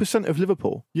 2% of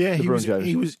Liverpool. Yeah, he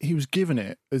was given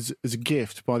it as a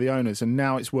gift by the owners, and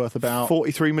now it's worth about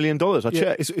 $43 million. I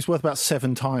checked. It's worth about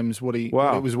 7 times what it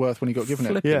was worth when he got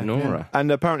given it. Yeah, Nora. And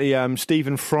apparently,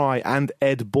 Stephen Fry and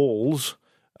Ed Balls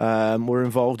were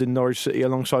involved in Norwich City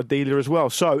alongside Dealer as well.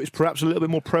 So it's perhaps a little bit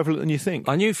more prevalent than you think.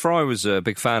 I knew Fry was a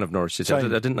big fan of Norwich City. I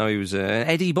didn't know he was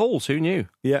Eddie Balls. Who knew?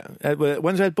 Yeah.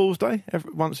 When's Ed Balls Day?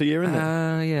 Once a year, isn't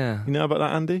it? Yeah. You know about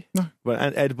that, Andy? No. Well,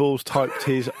 Ed Balls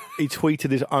he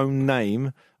tweeted his own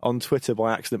name on Twitter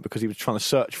by accident because he was trying to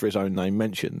search for his own name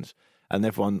mentions. And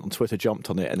everyone on Twitter jumped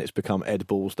on it, and it's become Ed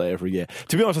Balls Day every year.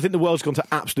 To be honest, I think the world's gone to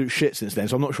absolute shit since then,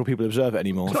 so I'm not sure people observe it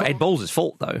anymore. It's not Ed Balls'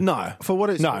 fault, though. No. For what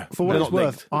it's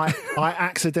worth, I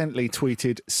accidentally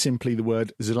tweeted simply the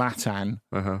word Zlatan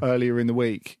earlier in the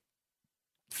week.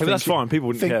 But that's fine. People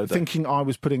wouldn't care. Thinking I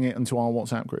was putting it into our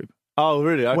WhatsApp group. Oh,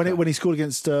 really? Okay. When he scored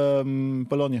against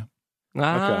Bologna.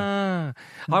 Okay.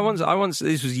 I once.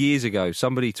 This was years ago.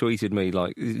 Somebody tweeted me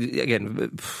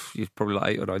probably like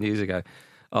 8 or 9 years ago.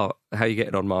 Oh, how are you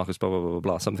getting on, Marcus? Blah, blah, blah,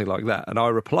 blah, something like that. And I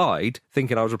replied,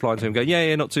 thinking I was replying to him, going,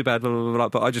 yeah, not too bad, blah, blah, blah,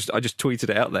 but I just tweeted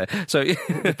it out there. So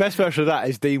the best version of that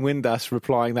is Dean Windass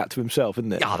replying that to himself,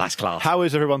 isn't it? Oh, that's class. How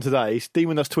is everyone today? Dean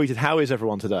Windass tweeted, how is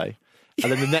everyone today?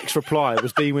 And then the next reply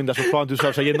was Dean Windass replying to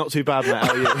himself saying, yeah, not too bad, mate,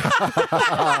 how are you?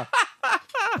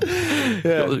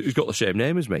 He's got the same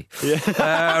name as me. Yeah.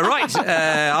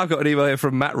 I've got an email here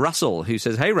from Matt Russell who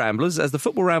says, hey Ramblers, as the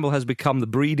Football Ramble has become the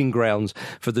breeding grounds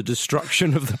for the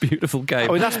destruction of the beautiful game.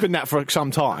 I mean, that's been that for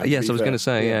some time. Yes, I was going to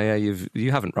say,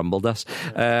 you haven't rumbled us.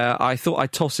 I thought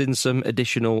I'd toss in some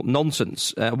additional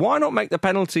nonsense. Why not make the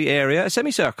penalty area a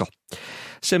semicircle?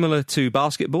 Similar to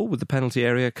basketball, with the penalty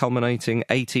area culminating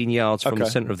 18 yards from the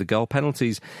centre of the goal,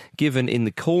 penalties given in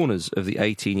the corners of the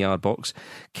 18-yard box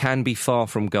can be far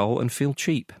from goal and feel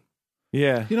cheap.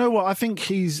 Yeah. You know what? I think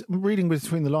he's reading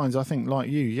between the lines. I think, like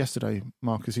you yesterday,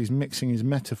 Marcus, he's mixing his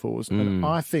metaphors. And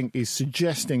I think he's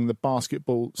suggesting the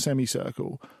basketball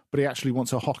semicircle, but he actually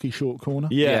wants a hockey short corner.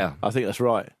 Yeah. I think that's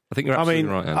right. I think you're absolutely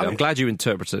right, Andy. I'm glad you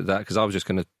interpreted that because I was just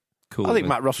going to I think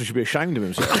Matt Russell should be ashamed of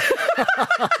himself.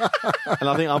 And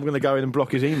I think I'm going to go in and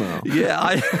block his email.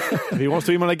 Yeah. If he wants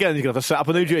to email again, he's going to have to set up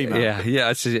a new Gmail. Yeah,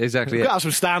 that's exactly We've got to have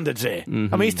some standards here.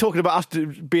 Mm-hmm. I mean, he's talking about us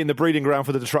being the breeding ground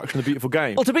for the destruction of the beautiful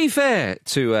game. Well, to be fair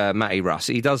to Matty Russ,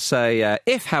 he does say,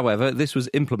 if, however, this was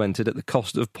implemented at the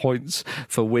cost of points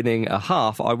for winning a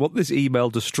half, I want this email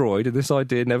destroyed and this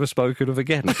idea never spoken of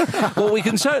again. Well, we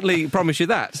can certainly promise you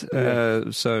that.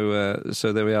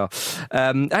 So there we are.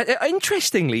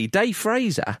 Interestingly, Dave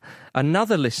Fraser,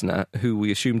 another listener who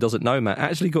we assume doesn't know Matt,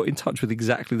 actually got in touch with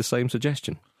exactly the same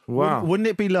suggestion. Wow. Wouldn't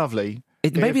it be lovely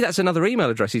Maybe that's another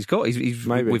email address he's got.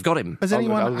 We've got him. Has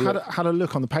anyone had a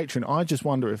look on the Patreon? I just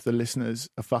wonder if the listeners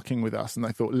are fucking with us and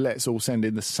they thought, let's all send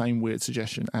in the same weird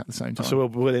suggestion at the same time. So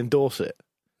we'll endorse it.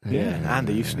 Yeah,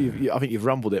 Andy, I think you've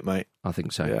rumbled it, mate. I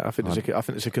think so. Yeah, I think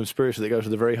it's a conspiracy that goes to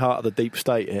the very heart of the deep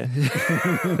state here.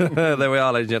 There we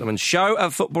are, ladies and gentlemen.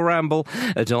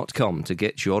 show@footballramble.com to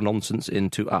get your nonsense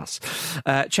into us.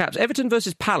 Chaps, Everton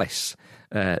versus Palace.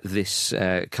 This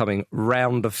coming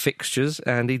round of fixtures,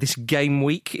 Andy, this game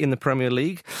week in the Premier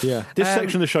League. Yeah. This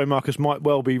section of the show, Marcus, might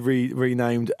well be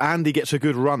renamed Andy Gets a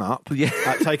Good Run-Up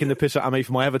at taking the piss out of me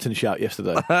for my Everton shout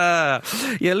yesterday.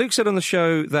 Luke said on the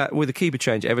show that with a keeper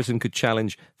change, Everton could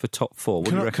challenge for top 4. What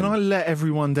do you reckon? Can I let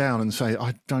everyone down and say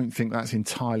I don't think that's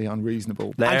entirely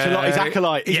unreasonable? Ancelotti's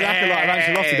acolyte. He's an acolyte of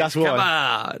Ancelotti, that's why. Come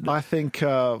on. I think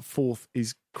 4th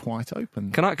is quite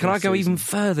open. Can I go even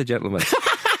further, gentlemen?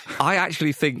 I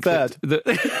actually think third.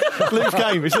 Luke's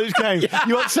game. It's Luke's game. Yeah.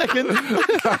 You want second?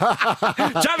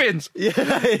 Champions.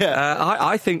 Yeah.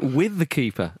 I think with the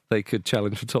keeper they could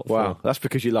challenge for top 4. Wow, that's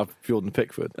because you love Jordan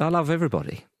Pickford. I love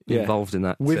everybody involved in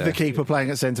that. With the keeper playing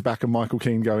at centre back and Michael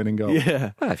Keane going in goal.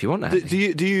 Yeah. Well, if you want that. Do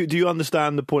you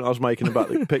understand the point I was making about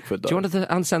the Pickford? Though? Do you want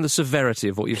to understand the severity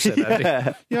of what you've said,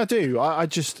 Andy? Yeah, I do. I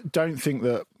just don't think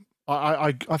that.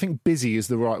 I think busy is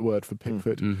the right word for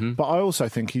Pickford, but I also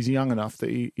think he's young enough that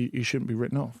he shouldn't be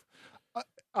written off.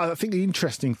 I think the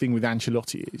interesting thing with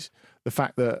Ancelotti is the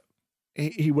fact that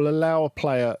he will allow a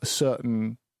player a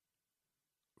certain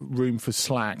room for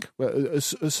slack, a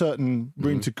certain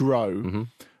room to grow,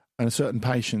 and a certain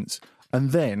patience,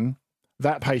 and then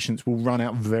that patience will run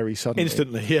out very suddenly.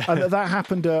 Instantly, yeah. And that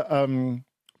happened at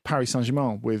Paris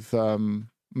Saint-Germain with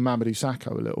Mamadou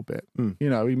Sakho a little bit. You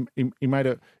know, he made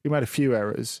a few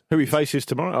errors. Who he faces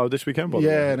tomorrow? This weekend, by the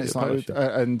way. Yeah, and it's like,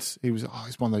 and he was,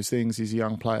 it's one of those things. He's a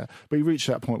young player, but he reached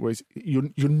that point where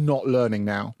you're not learning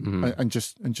now, and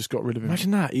just got rid of him.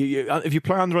 Imagine that. If you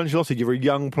play under Ancelotti, you're a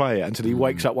young player until he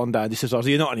wakes up one day and he says, "Oh,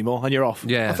 you're not anymore," and you're off.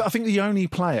 Yeah, I think the only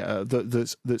player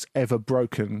that's ever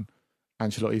broken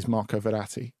Ancelotti is Marco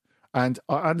Verratti. And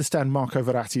I understand Marco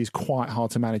Verratti is quite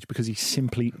hard to manage because he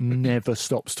simply never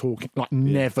stops talking.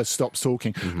 Never stops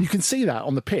talking. You can see that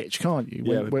on the pitch, can't you?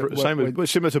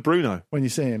 Similar to Bruno. When you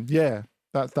see him. Yeah,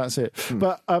 that's it.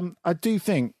 But I do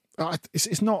think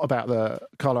it's not about the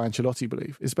Carlo Ancelotti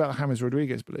belief. It's about the James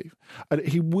Rodriguez belief. And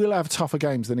he will have tougher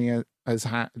games than he has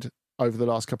had over the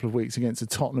last couple of weeks against a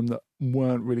Tottenham that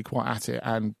weren't really quite at it,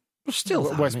 and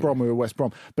still West Brom were West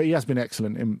Brom, but he has been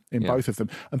excellent in both of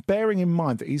them. And bearing in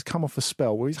mind that he's come off a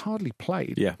spell where he's hardly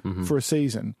played for a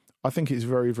season, I think it's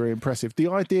very, very impressive. The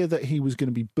idea that he was going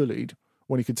to be bullied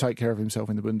when he could take care of himself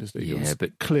in the Bundesliga was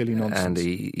but clearly nonsense.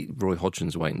 And Roy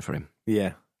Hodgson's waiting for him.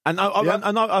 Yeah. And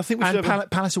I think we should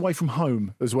Palace away from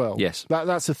home as well. Yes,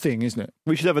 that's a thing, isn't it?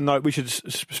 We should have a note. We should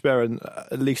spare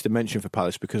at least a mention for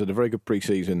Palace because they had a very good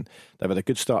pre-season. They've had a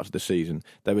good start to the season.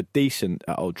 They were decent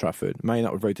at Old Trafford. Man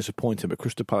United were very disappointing, but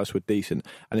Crystal Palace were decent.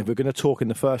 And if we're going to talk in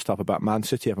the first half about Man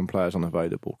City having players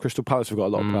unavailable, Crystal Palace have got a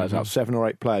lot of players out, 7 or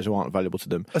 8 players who aren't available to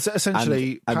them.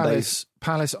 Essentially,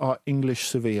 Palace are English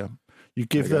Sevilla. You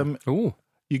give them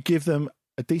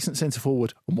a decent centre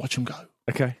forward and watch them go.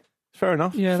 Okay. Fair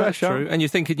enough. Yeah, fair that's true. And you're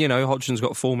thinking, Hodgson's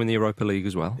got form in the Europa League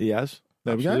as well. He has.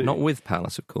 There we go. Not with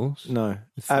Palace, of course. No.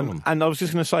 And I was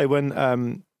just going to say, when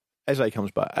Eze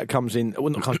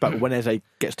when Eze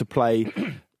gets to play,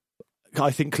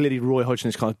 I think clearly Roy Hodgson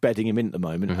is kind of bedding him in at the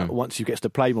moment. Once he gets to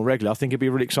play more regularly, I think he'd be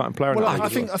a really exciting player. Well, I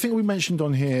think we mentioned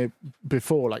on here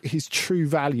before, like his true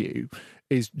value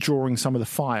is drawing some of the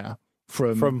fire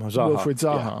from Wilfried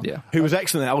Zaha, who was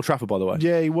excellent at Old Trafford, by the way.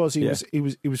 Yeah, he was. He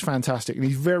was fantastic, and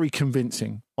he's very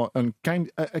convincing on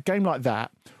a game like that.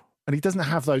 And he doesn't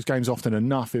have those games often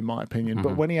enough, in my opinion.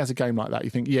 But when he has a game like that, you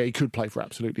think, he could play for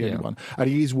absolutely anyone, and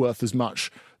he is worth as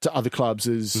much to other clubs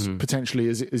as potentially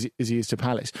as he is to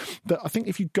Palace. But I think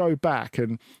if you go back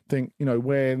and think,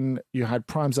 when you had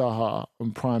Prime Zaha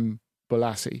and Prime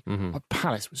Bolasie,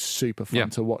 Palace was super fun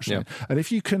to watch them. And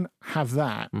if you can have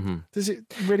that, does it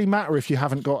really matter if you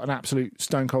haven't got an absolute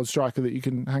stone cold striker that you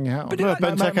can hang your hat on? But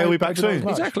Benteke will be back soon.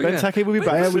 Exactly. Benteke will be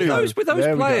back soon. With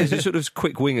those players, you're sort of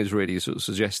quick wingers, really, sort of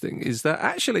suggesting is that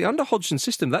actually under Hodgson's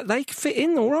system that they fit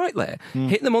in all right there.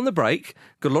 Hit them on the break,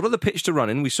 got a lot of the pitch to run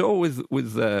in. We saw with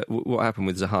what happened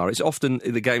with Zaha. It's often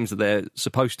the games that they're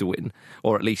supposed to win,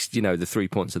 or at least the 3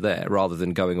 points are there, rather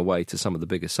than going away to some of the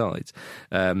bigger sides.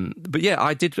 But yeah,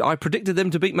 I predicted them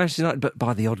to beat Manchester United, but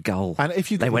by the odd goal. And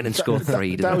they went and scored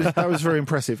 3. That was very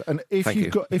impressive. And if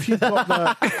you've got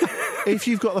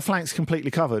the flanks completely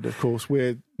covered, of course,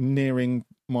 we're nearing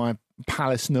my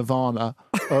Palace nirvana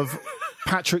of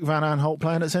Patrick Van Aanholt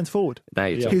playing at centre forward.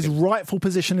 His rightful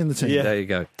position in the team. Yeah. There you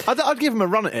go. I'd give him a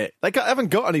run at it. They haven't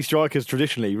got any strikers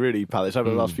traditionally, really, Palace, over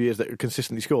the last few years that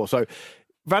consistently score. So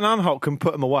Van Aanholt can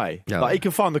put them away. Yeah. He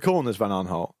can find the corners, Van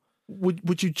Aanholt.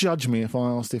 Would you judge me if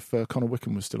I asked if Connor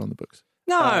Wickham was still on the books?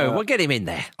 No, we'll get him in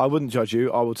there. I wouldn't judge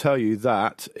you. I will tell you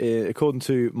that, according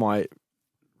to my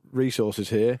resources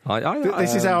here,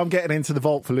 this is how I'm getting into the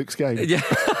vault for Luke's game. Yeah,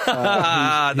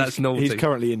 that's naughty. He's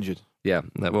currently injured. Yeah,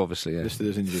 obviously. Yeah. Listed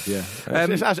as injured. Yeah,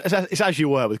 it's as you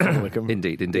were with Connor Wickham.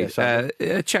 Indeed.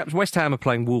 Chaps, West Ham are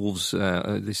playing Wolves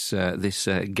this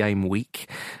game week,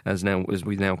 as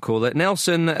we now call it.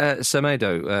 Nelson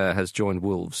Semedo has joined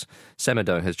Wolves.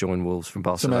 Semedo has joined Wolves from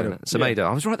Barcelona. Semedo. Yeah.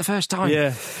 I was right the first time.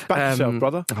 Yeah, back yourself,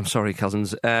 brother. I'm sorry,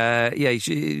 cousins. He's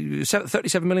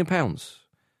 £37 million.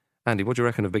 Andy, what do you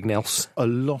reckon of Big Nels? A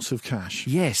lot of cash.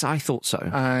 Yes, I thought so.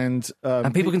 And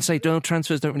people can say,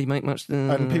 transfers don't really make much.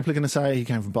 And people are going to say he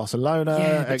came from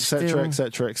Barcelona, etc.,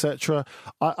 etc., etc.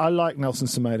 I like Nelson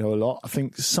Semedo a lot. I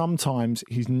think sometimes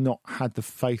he's not had the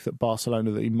faith at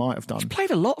Barcelona that he might have done. He's played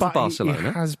a lot for Barcelona.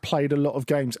 He has played a lot of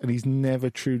games and he's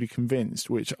never truly convinced,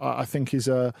 which I think is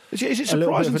a Is it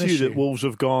surprising to you that Wolves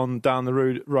have gone down the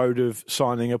road of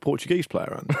signing a Portuguese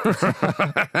player?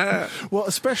 Well,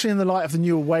 especially in the light of the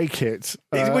new away kit.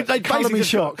 Colour me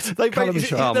shocked.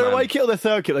 Their away kit or their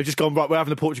third kit, they've just gone, right, we're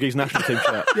having a Portuguese national team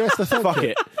shirt. Yes, the third Fuck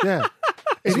kit. it. Yeah.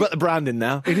 It's about the branding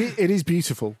now. It is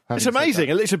beautiful. It's amazing.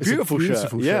 It's a beautiful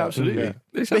shirt. Yeah, absolutely.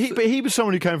 Yeah. But he was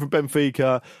someone who came from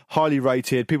Benfica, highly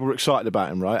rated. People were excited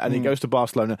about him, right? And he goes to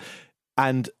Barcelona.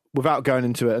 And without going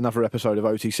into another episode of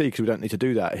OTC, because we don't need to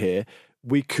do that here,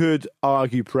 we could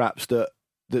argue perhaps that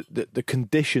the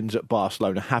conditions at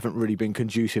Barcelona haven't really been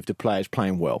conducive to players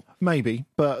playing well. Maybe,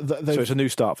 but so it's a new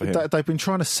start for him. They've been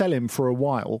trying to sell him for a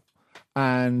while,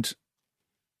 and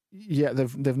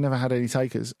they've never had any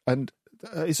takers. And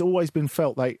it's always been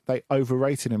felt they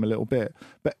overrated him a little bit.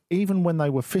 But even when they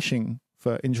were fishing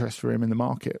for interest for him in the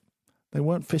market, they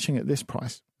weren't fishing at this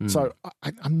price. So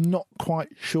I'm not quite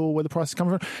sure where the price is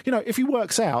coming from. If he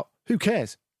works out, who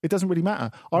cares? It doesn't really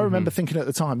matter. I remember thinking at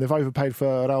the time they've overpaid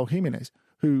for Raul Jimenez,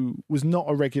 who was not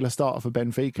a regular starter for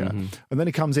Benfica. And then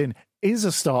he comes in, is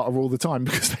a starter all the time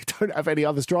because they don't have any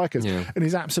other strikers. Yeah. And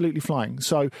he's absolutely flying.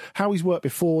 So how he's worked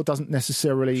before doesn't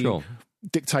necessarily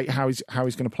dictate how he's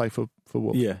going to play for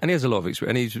Wolves. Yeah. And he has a lot of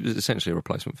experience. And he's essentially a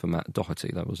replacement for Matt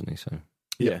Doherty, though, wasn't he? So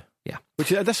Yeah. Which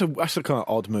that's a kind of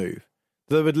odd move.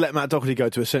 They would let Matt Doherty go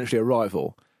to essentially a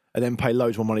rival and then pay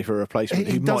loads more money for a replacement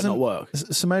who might not work.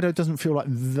 Semedo doesn't feel like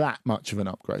that much of an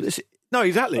upgrade. No,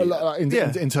 exactly.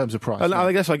 In terms of price. And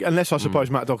I guess, unless I suppose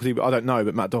Matt Doherty, I don't know,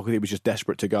 but Matt Doherty was just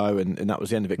desperate to go and that was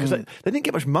the end of it. Because they didn't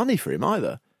get much money for him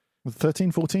either.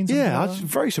 13, 14? Yeah, I was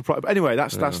very surprised. But anyway,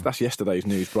 that's yesterday's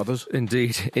news, brothers.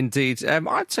 Indeed.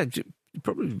 I'd say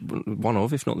probably one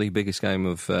of, if not the biggest game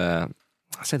of...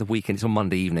 I say the weekend. It's on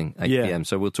Monday evening, 8 p.m.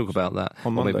 So we'll talk about that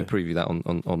on Monday. Maybe preview that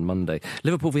on Monday.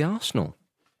 Liverpool v Arsenal.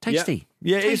 Tasty.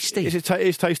 Yeah, tasty.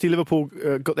 It's tasty. Liverpool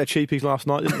got their cheapies last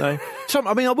night, didn't they?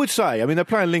 I would say. They're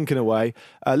playing Lincoln away.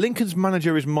 Lincoln's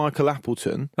manager is Michael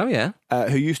Appleton. Oh, yeah.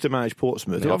 Who used to manage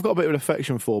Portsmouth. Who I've got a bit of an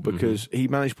affection for because he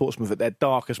managed Portsmouth at their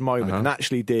darkest moment and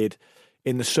actually did,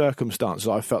 in the circumstances,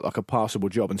 I felt like a passable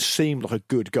job and seemed like a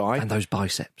good guy. And those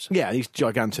biceps. Yeah, he's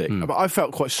gigantic. But I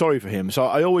felt quite sorry for him. So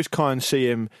I always kind of see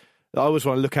him... I always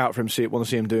want to look out for him, want to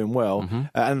see him doing well.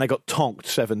 And they got tonked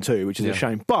 7-2, which is a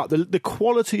shame. But the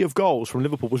quality of goals from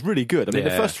Liverpool was really good. The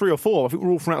first 3 or 4, I think,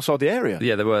 were all from outside the area.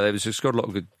 Yeah, they were. They just got a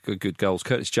lot of good goals.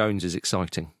 Curtis Jones is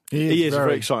exciting. He is a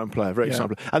very exciting player.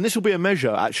 Exciting player. And this will be a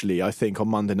measure, actually, I think, on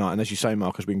Monday night. And as you say,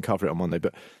 Marcus, we can cover it on Monday.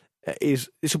 But this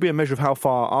will be a measure of how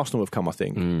far Arsenal have come, I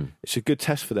think. It's a good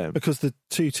test for them. Because the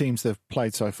two teams they've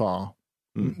played so far,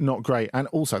 not great. And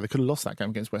also, they could have lost that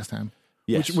game against West Ham.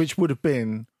 Yes. Which would have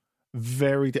been...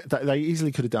 they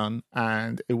easily could have done,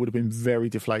 and it would have been very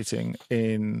deflating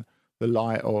in the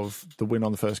light of the win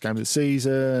on the first game of the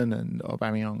season and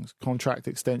Aubameyang's contract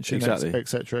extension,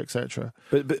 etc.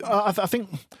 But I think,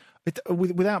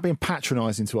 without being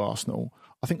patronising to Arsenal,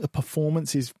 I think the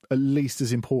performance is at least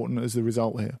as important as the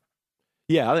result here.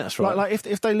 Yeah, I think that's right. Like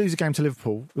if they lose a game to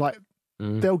Liverpool,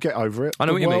 they'll get over it. I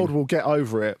know the world will get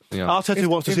over it. Yeah. Arteta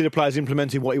wants to see the players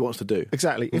implementing what he wants to do.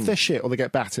 Exactly. If they're shit or they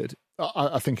get battered,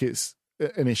 I think it's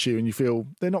an issue, and you feel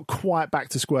they're not quite back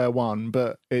to square one,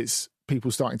 but it's people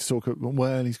starting to talk about,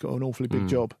 well, he's got an awfully big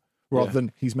job, rather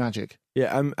than he's magic.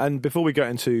 Yeah, and before we get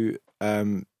into...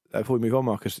 before we move on,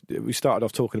 Marcus, we started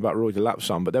off talking about Roy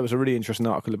Delapson, but there was a really interesting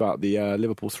article about the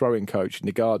Liverpool throwing coach in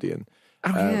The Guardian.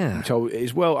 Which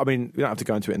is we don't have to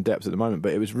go into it in depth at the moment,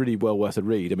 but it was really well worth a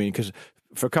read. Because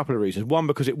for a couple of reasons. One,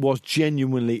 because it was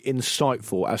genuinely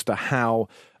insightful as to how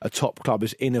a top club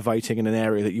is innovating in an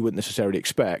area that you wouldn't necessarily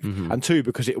expect, and 2,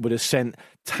 because it would have sent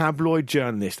tabloid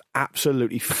journalists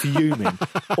absolutely fuming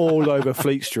all over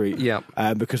Fleet Street,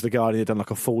 because the Guardian had done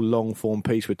like a full long-form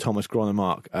piece with Thomas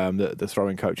Gronemark, the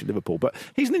throwing coach at Liverpool. But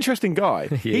he's an interesting guy.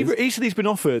 He said he's been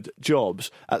offered jobs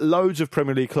at loads of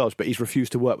Premier League clubs, but he's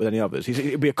refused to work with any others.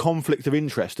 It'd be a conflict of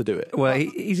interest to do it. Well,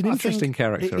 he's an interesting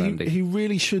character, Andy. He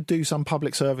really should do some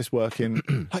public service work in,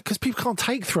 because people can't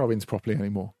take throw-ins properly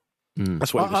anymore.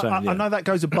 That's what he was saying. I know that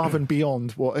goes above and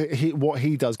beyond what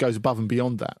he does goes above and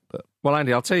beyond that. But. Well,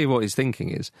 Andy, I'll tell you what his thinking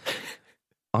is.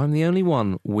 I'm the only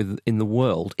one in the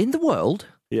world,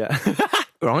 yeah,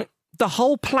 right, the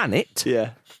whole planet,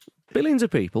 yeah, billions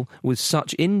of people with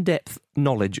such in-depth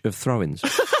knowledge of throw-ins.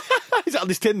 He's on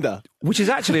this Tinder, which is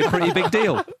actually a pretty big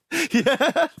deal.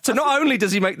 Yeah. So not only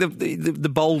does he make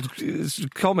the bold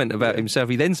comment about himself,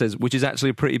 he then says, which is actually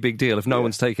a pretty big deal if no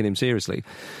one's taking him seriously.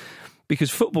 Because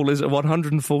football is a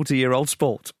 140-year-old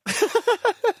sport.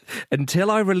 Until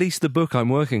I release the book I'm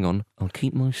working on, I'll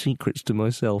keep my secrets to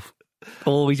myself.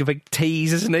 Oh, he's a big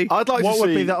tease, isn't he? What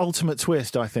would be the ultimate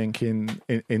twist, I think, in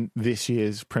this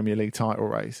year's Premier League title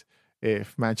race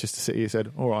if Manchester City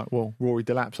said, all right, well, Rory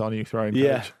Delap's our new throwing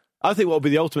coach? I think what would be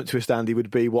the ultimate twist, Andy,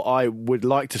 would be what I would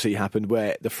like to see happen,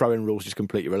 where the throw-in rules just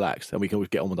completely relaxed and we can always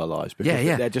get on with our lives.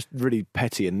 Because they're just really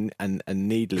petty and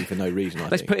needly for no reason,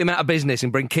 Let's put him out of business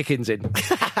and bring kick-ins in.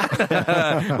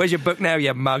 Where's your book now,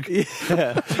 you mug?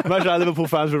 Yeah. Imagine how Liverpool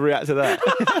fans would react to that.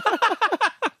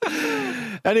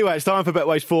 Anyway, it's time for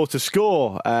Betway's 4 to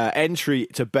Score. Entry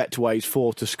to Betway's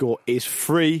 4 to Score is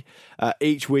free.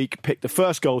 Each week, pick the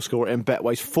first goal scorer in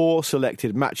Betway's 4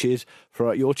 selected matches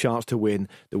for your chance to win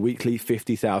the weekly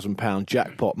 £50,000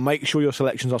 jackpot. Make sure your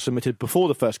selections are submitted before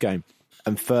the first game,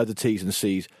 and further T's and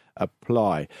C's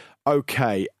apply.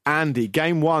 Okay, Andy,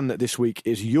 game 1 this week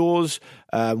is yours.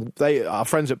 Our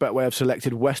friends at Betway have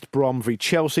selected West Brom v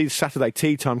Chelsea, Saturday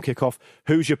tea time kickoff.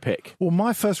 Who's your pick? Well,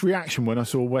 my first reaction when I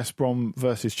saw West Brom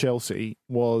versus Chelsea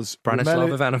was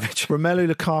Branislav Ivanovic,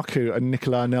 Romelu Lukaku and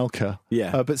Nikola Anelka.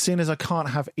 Yeah. But seeing as I can't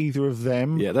have either of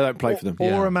them... Yeah, they don't play for them.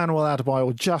 Or Emmanuel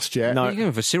Adebayor just yet... No. You're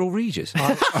going for Cyril Regis.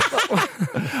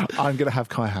 I'm going to have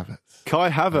Kai Havertz.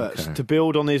 Kai Havertz, to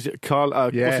build on his, what's it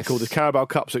called, his Carabao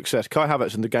Cup success. Kai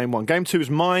Havertz in the game 1. Game 2 is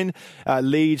mine.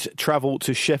 Leeds travel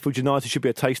to Sheffield United. Should be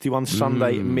a tasty one.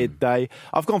 Sunday, midday.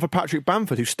 I've gone for Patrick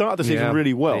Bamford, who started the season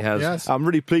really well. He has. Yes. I'm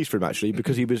really pleased for him, actually,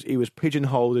 because he was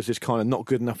pigeonholed as this kind of not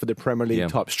good enough for the Premier League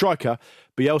type striker.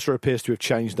 Bielsa appears to have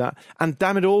changed that. And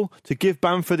damn it all, to give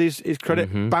Bamford his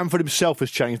credit, Bamford himself has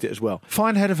changed it as well.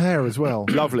 Fine head of hair as well.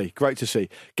 Lovely. Great to see.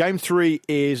 Game 3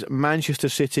 is Manchester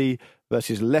City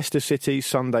versus Leicester City,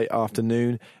 Sunday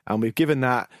afternoon. And we've given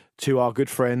that to our good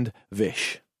friend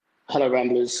Vish. Hello,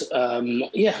 Ramblers.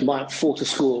 My 4 to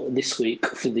score this week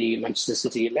for the Manchester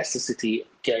City-Leicester City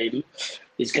game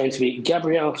is going to be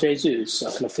Gabriel Jesus.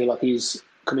 I kind of feel like he's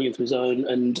coming into his own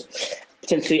and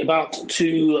potentially about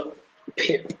to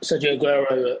pip Sergio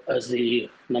Aguero as the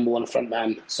number 1 front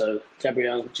man. So,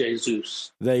 Gabriel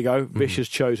Jesus. There you go. Vish has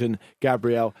chosen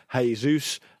Gabriel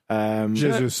Jesus.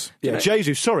 Jesus. Yeah,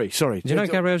 Jesus. Sorry. Do you know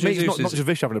Gabriel Jesus not just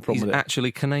Vish having a problem with it.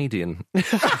 Actually Canadian.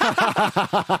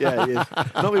 Yeah, he is.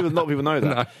 Not people know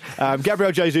that. No.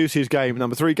 Gabriel Jesus' game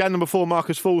number 3. Game number 4,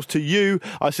 Marcus, falls to you.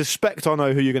 I suspect I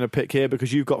know who you're going to pick here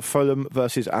because you've got Fulham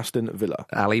versus Aston Villa.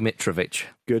 Ali Mitrovic.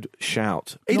 Good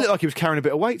shout. He looked like he was carrying a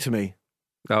bit of weight to me.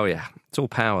 Oh, yeah. It's all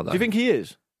power, though. Do you think he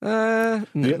is?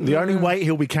 The only weight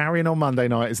he'll be carrying on Monday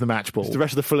night is the match ball. It's the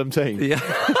rest of the Fulham team. Yeah.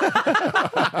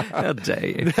 How dare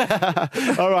you?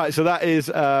 All right, so that is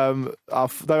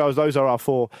those are our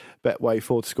 4 Betway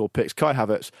 4 to score picks. Kai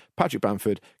Havertz, Patrick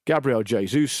Bamford, Gabriel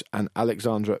Jesus and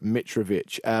Alexandra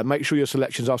Mitrovic. Make sure your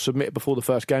selections are submitted before the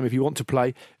first game if you want to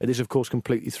play. It is, of course,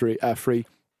 completely free.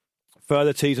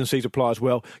 Further T's and C's apply as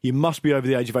well. You must be over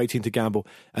the age of 18 to gamble,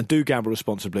 and do gamble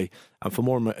responsibly. And for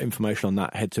more information on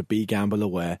that, head to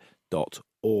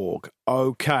begambleaware.org.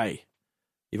 Okay,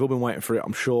 you've all been waiting for it,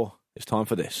 I'm sure. It's time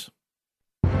for this.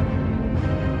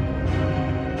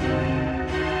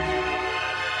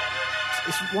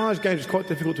 It's one of those games that's quite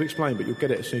difficult to explain, but you'll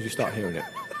get it as soon as you start hearing it.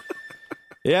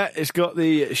 Yeah, it's got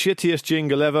the shittiest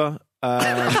jingle ever.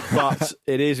 But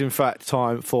it is in fact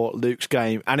time for Luke's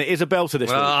game, and it is a belter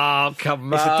this week. Oh,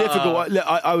 come on! It's a difficult. Look,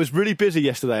 I was really busy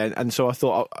yesterday, and so I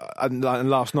thought, and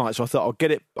last night, so I thought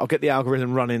I'll get the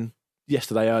algorithm running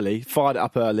yesterday early, fired it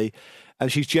up early,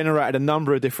 and she's generated a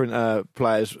number of different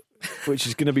players, which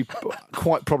is going to be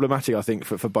quite problematic, I think,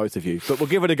 for both of you. But we'll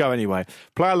give it a go anyway.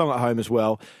 Play along at home as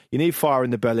well. You need fire in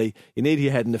the belly. You need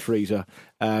your head in the freezer.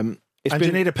 And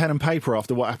you need a pen and paper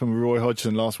after what happened with Roy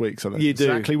Hodgson last week. So that's You do.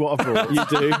 exactly what I've brought. You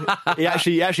do. He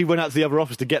actually went out to the other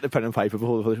office to get the pen and paper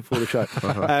before the show.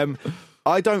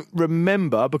 I don't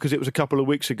remember, because it was a couple of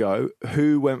weeks ago,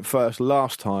 who went first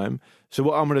last time. So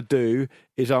what I'm going to do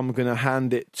is I'm going to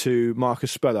hand it to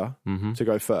Marcus Speller to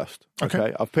go first.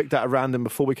 Okay. I've picked out at random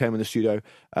before we came in the studio.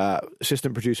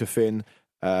 Assistant producer Finn,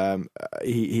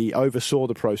 he oversaw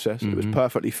the process. It was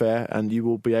perfectly fair, and you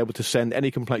will be able to send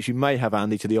any complaints you may have,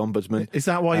 Andy, to the Ombudsman. Is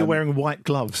that why you're wearing white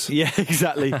gloves? Yeah,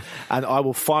 exactly. And I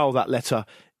will file that letter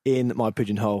in my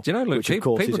pigeonhole, do you know, Luke, which of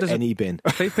course is any bin.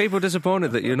 People are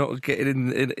disappointed that you're not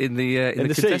getting in the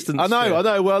contestants. I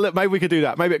know. Well, look, maybe we could do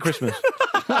that. Maybe at Christmas.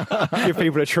 Give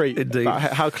people a treat. Indeed.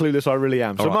 About how clueless I really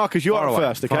am. So, right. Marcus, you are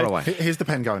first, okay? Far away. Here's the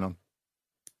pen going on.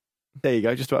 There you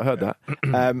go. Just about heard that.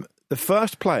 The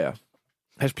first player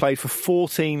has played for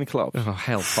 14 clubs. Oh,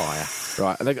 hellfire.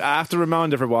 Right. And I have to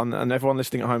remind everyone, and everyone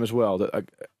listening at home as well, that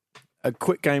a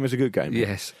quick game is a good game.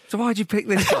 Yes. So why'd you pick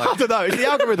this guy? I don't know. It's the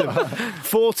algorithm.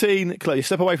 14 clubs.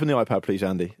 Step away from the iPad, please,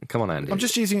 Andy. Come on, Andy. I'm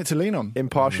just using it to lean on.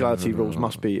 Impartiality rules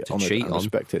must be honoured and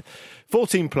respected.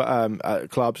 14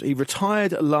 clubs. He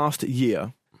retired last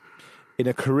year in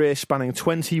a career spanning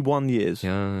 21 years.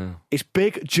 Yeah. It's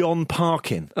Big John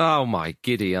Parkin. Oh, my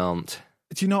giddy aunt.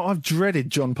 Do you know, I've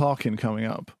dreaded John Parkin coming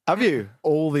up. Have you?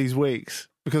 All these weeks.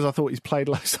 Because I thought he's played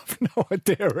loads. I've no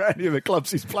idea any of the clubs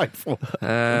he's played for.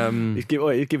 He's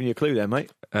giving you a clue there,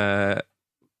 mate. Well,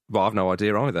 I've no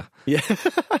idea either. Yeah.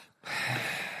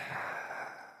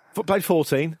 Played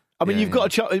 14. I mean, you've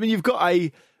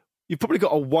probably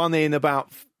got a 1 in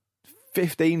about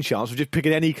 15 chance of just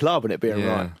picking any club and it being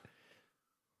right.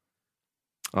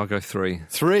 I'll go 3.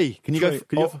 3. Can you go?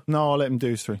 No, I'll let him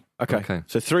do 3. Okay.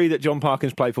 So 3 that John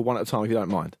Parkin's played for, 1 at a time, if you don't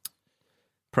mind.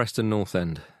 Preston North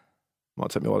End. Might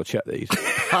take me a while to check these.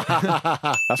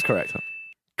 That's correct.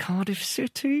 Cardiff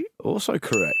City. Also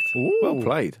correct. Ooh. Well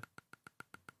played.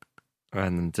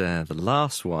 And the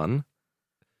last one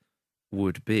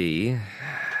would be...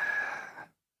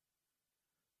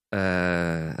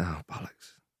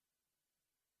 bollocks.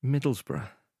 Middlesbrough.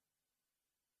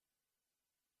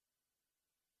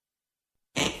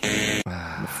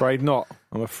 I'm afraid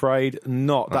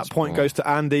not. That point goes to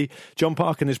Andy. John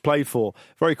Parkin has played for,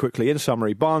 very quickly, in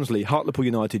summary, Barnsley, Hartlepool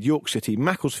United, York City,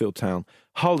 Macclesfield Town,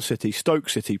 Hull City, Stoke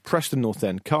City, Preston North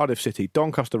End, Cardiff City,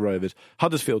 Doncaster Rovers,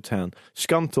 Huddersfield Town,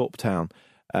 Scunthorpe Town,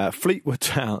 Fleetwood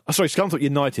Town. Scunthorpe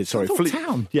United.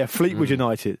 Town? Yeah, Fleetwood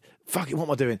United. Fuck it, what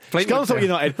am I doing? Scunthorpe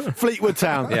United, Fleetwood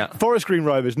Town, Forest Green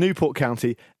Rovers, Newport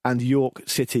County, and York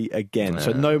City again.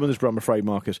 So no Middlesbrough, I'm afraid,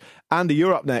 Marcus. Andy,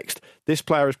 you're up next. This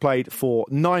player has played for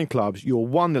 9 clubs. You're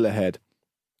 1-0 ahead.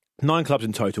 9 clubs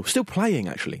in total. Still playing,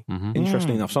 actually.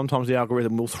 Interestingly enough, sometimes the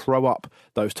algorithm will throw up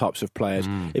those types of players.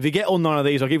 If you get all 9 of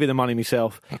these, I'll give you the money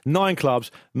myself. 9 clubs,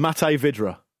 Matej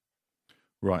Vydra.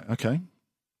 Right, okay.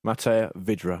 Matej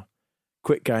Vydra.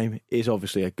 Quick game is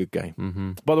obviously a good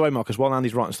game. By the way, Marcus, while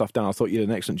Andy's writing stuff down, I thought you did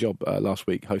an excellent job last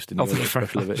week hosting the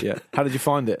special of it. Yeah. How did you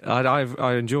find it?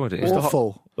 I enjoyed it.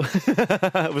 Awful.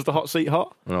 Was the hot seat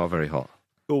hot? Oh, very hot.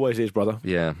 Always is, brother.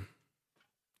 Yeah.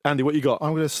 Andy, what you got?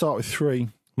 I'm going to start with 3.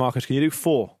 Marcus, can you do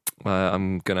 4?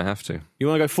 I'm going to have to. You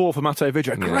want to go 4 for Matej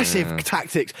Vydra? Aggressive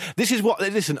tactics. This is what...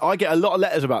 Listen, I get a lot of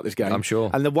letters about this game. I'm sure.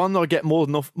 And the one that I get more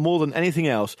than anything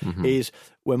else is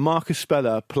when Marcus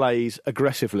Speller plays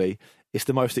aggressively. It's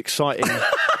the most exciting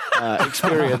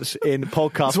experience in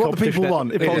podcast what competition. The people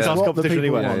want. In podcast competition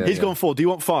anyway. Want. He's gone 4. Do you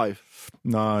want 5?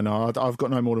 No, I've got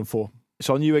no more than 4. It's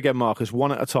on you again, Marcus.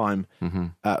 1 at a time.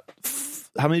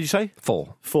 How many did you say?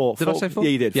 4. 4. Did I say 4? Yeah,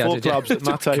 you did. Yeah, 4 clubs that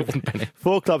Matej.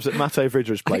 4 clubs that Matej Vydra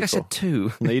has played I said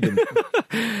 2. No, you didn't.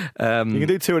 You can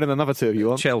do 2 and then another 2 if you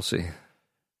want. Chelsea.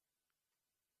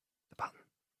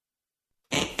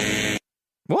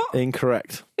 What?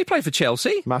 Incorrect. He played for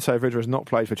Chelsea. Matej Vydra has not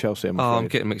played for Chelsea, I'm afraid. I'm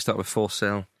getting mixed up with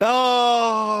Forsell.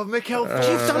 Oh, Mikel.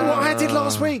 You've done what I did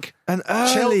last week. And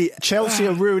early... Chelsea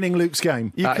are ruining Luke's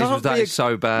game. That is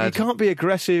so bad. You can't be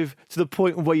aggressive to the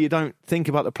point where you don't think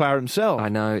about the player himself. I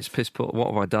know, it's piss poor. What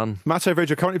have I done? Matej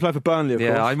Vydra currently playing for Burnley, of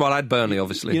course. I had Burnley,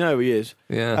 obviously. You know who he is.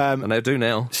 Yeah, and they do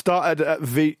now. Started at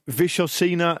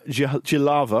Vysočina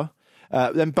Jilava,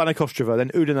 then Baník Ostrava, then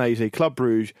Udinese, Club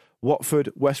Brugge,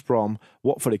 Watford, West Brom,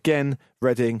 Watford again,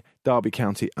 Reading, Derby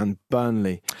County and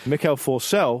Burnley. Mikel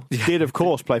Forsell did, of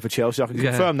course, play for Chelsea. I can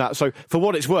confirm that. So, for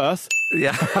what it's worth,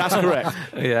 that's correct.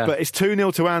 But it's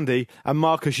 2-0 to Andy, and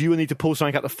Marcus, you will need to pull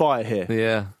something out the fire here.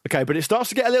 Yeah. Okay, but it starts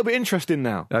to get a little bit interesting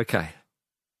now. Okay.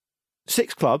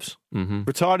 6 clubs,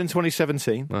 retired in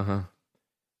 2017.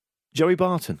 Joey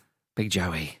Barton. Big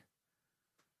Joey.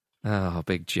 Oh,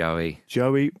 Big Joey.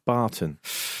 Joey Barton.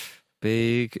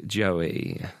 Big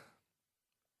Joey.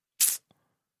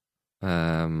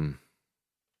 Andy's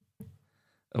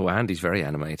very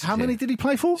animated. How many did he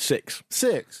play for? 6.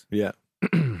 6. Yeah.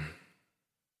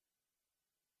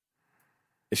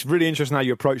 It's really interesting how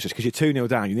you approach this because you're 2-0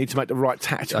 down. You need to make the right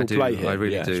tactical play here. I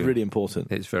really do. It's really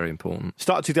important. It's very important.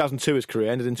 Started 2002 his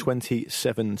career, ended in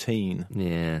 2017.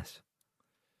 Yes.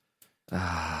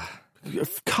 A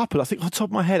couple, I think, off the top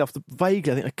of my head,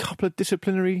 vaguely, I think a couple of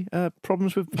disciplinary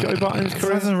problems with Joe Barton in his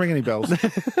career. Doesn't ring any bells.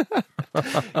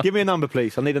 Give me a number,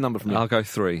 please. I need a number from you. I'll go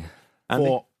 3. Andy?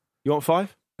 4. You want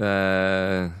 5?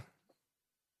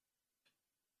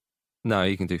 No,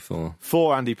 you can do 4.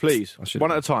 4, Andy, please.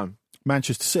 One at a time.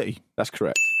 Manchester City. That's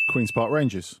correct. Queen's Park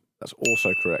Rangers. That's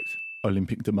also correct.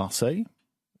 Olympique de Marseille.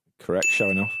 Correct,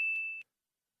 showing off.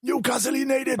 Newcastle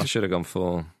United. I should have gone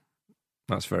 4.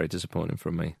 That's very disappointing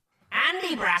from me.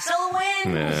 Andy Brassel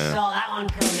wins. Yeah. Saw that one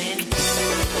coming.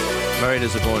 Very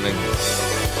disappointing.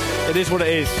 It is what it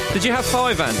is. Did you have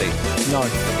 5, Andy? No.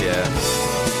 Yeah.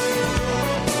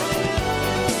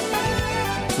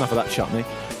 Enough of that chutney.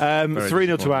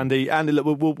 3-0 to Andy. Andy,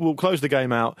 look, we'll close the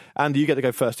game out. Andy, you get to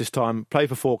go first this time. Play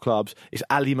for 4 clubs. It's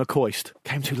Ali McCoist.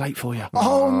 Came too late for you.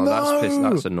 Oh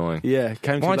no! That's annoying. Yeah,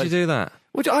 came too late. Why'd you do that?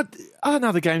 I don't know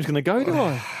how the game's going to go, do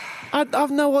I? I've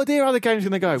no idea how the game's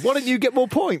going to go. Why don't you get more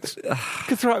points? I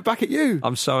could throw it back at you.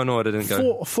 I'm so annoyed I didn't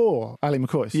go. 4, Ali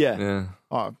McCoist. Yeah.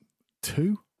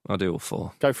 2? I'll do all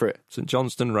 4. Go for it. St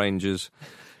Johnstone Rangers.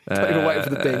 Even waiting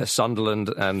for the ding. Sunderland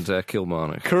and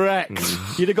Kilmarnock. Correct.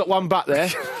 You'd have got one back there.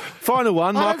 Final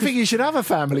one. I don't think you should have a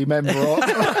family member on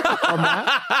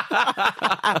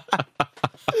that.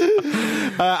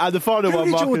 And the final one, Who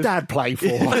did Marcus, your dad play for?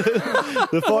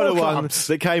 the final one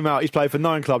that came out, he's played for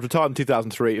 9 clubs, retired in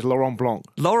 2003, is Laurent Blanc.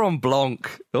 Laurent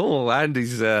Blanc. Oh,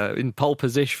 Andy's in pole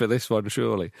position for this one,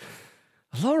 surely.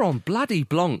 Laurent bloody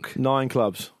Blanc. 9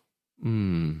 clubs.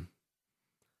 3.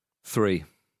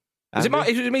 Andy?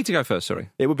 Is it me to go first,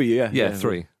 sorry? It would be you, yeah. Yeah,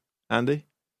 3. Andy?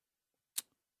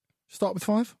 Start with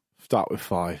 5. Start with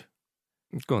 5.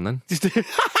 Go on then.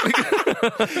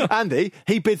 Andy,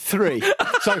 he bid 3.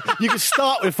 So you can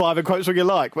start with 5 and quotes what you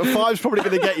like, but 5's probably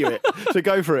going to get you it. So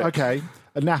go for it. Okay.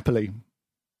 Napoli.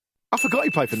 I forgot he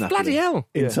played for Napoli. Bloody hell.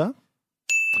 Inter.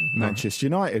 Manchester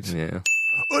United. Yeah.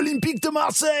 Olympique de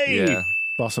Marseille. Yeah.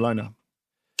 Barcelona.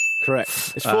 Correct.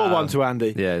 It's 4-1 to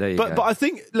Andy. Yeah, there you go. But I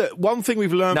think, look, one thing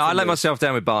we've learned. No, I let this, myself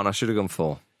down with Barton. I should have gone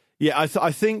 4. Yeah,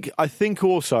 I think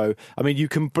also. I mean, you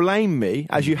can blame me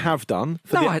as you have done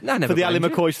for I never for the Ali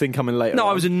blamed you. McCoist thing coming later. No, on.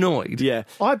 I was annoyed. Yeah,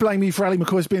 I blame you for Ali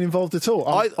McCoist being involved at all.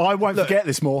 I won't forget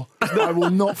this more. I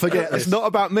will not forget this. It's not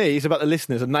about me. It's about the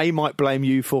listeners, and they might blame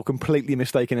you for completely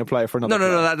mistaking a player for another.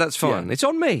 No, that's fine. Yeah. It's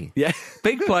on me. Yeah,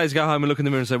 big players go home and look in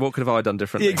the mirror and say, "What could have I done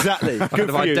differently?" Exactly. I could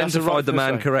have identified the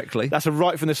man correctly. That's a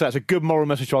right from the set. It's a good moral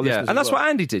message to our listeners. And that's what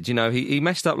Andy did. You know, he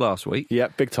messed up last week. Yeah,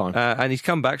 big time. And he's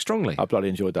come back strongly. I bloody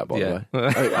enjoyed that, by Yeah. the way.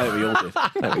 I think we all did. I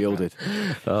think we all did.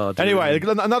 Oh, dear. Anyway,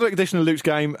 another edition of Luke's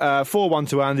game. 4-1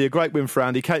 to Andy. A great win for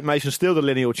Andy. Kate Mason still the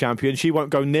lineal champion. She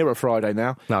won't go near a Friday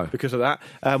now. No. Because of that.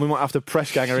 We might have to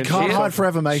press gang her in. Can't hide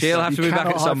forever, Mason. She'll have to be back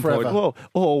at some point. Well,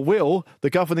 or will the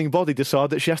governing body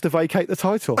decide that she has to vacate the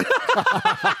title?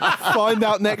 Find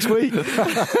out next week.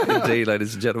 Indeed,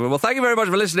 ladies and gentlemen. Well, thank you very much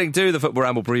for listening to the Football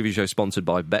Ramble Preview Show, sponsored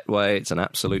by Betway. It's an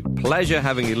absolute pleasure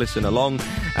having you listen along.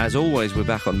 As always, we're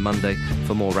back on Monday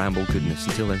for more Ramble goodness.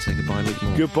 Until then, say goodbye, Luke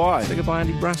Moore. Goodbye. Say goodbye,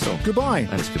 Andy Brassel. Goodbye.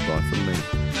 And it's goodbye from me.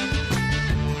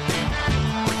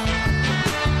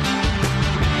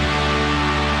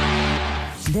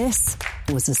 This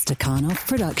was a Stakhanov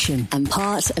production and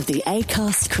part of the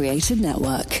Acast Creative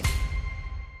Network.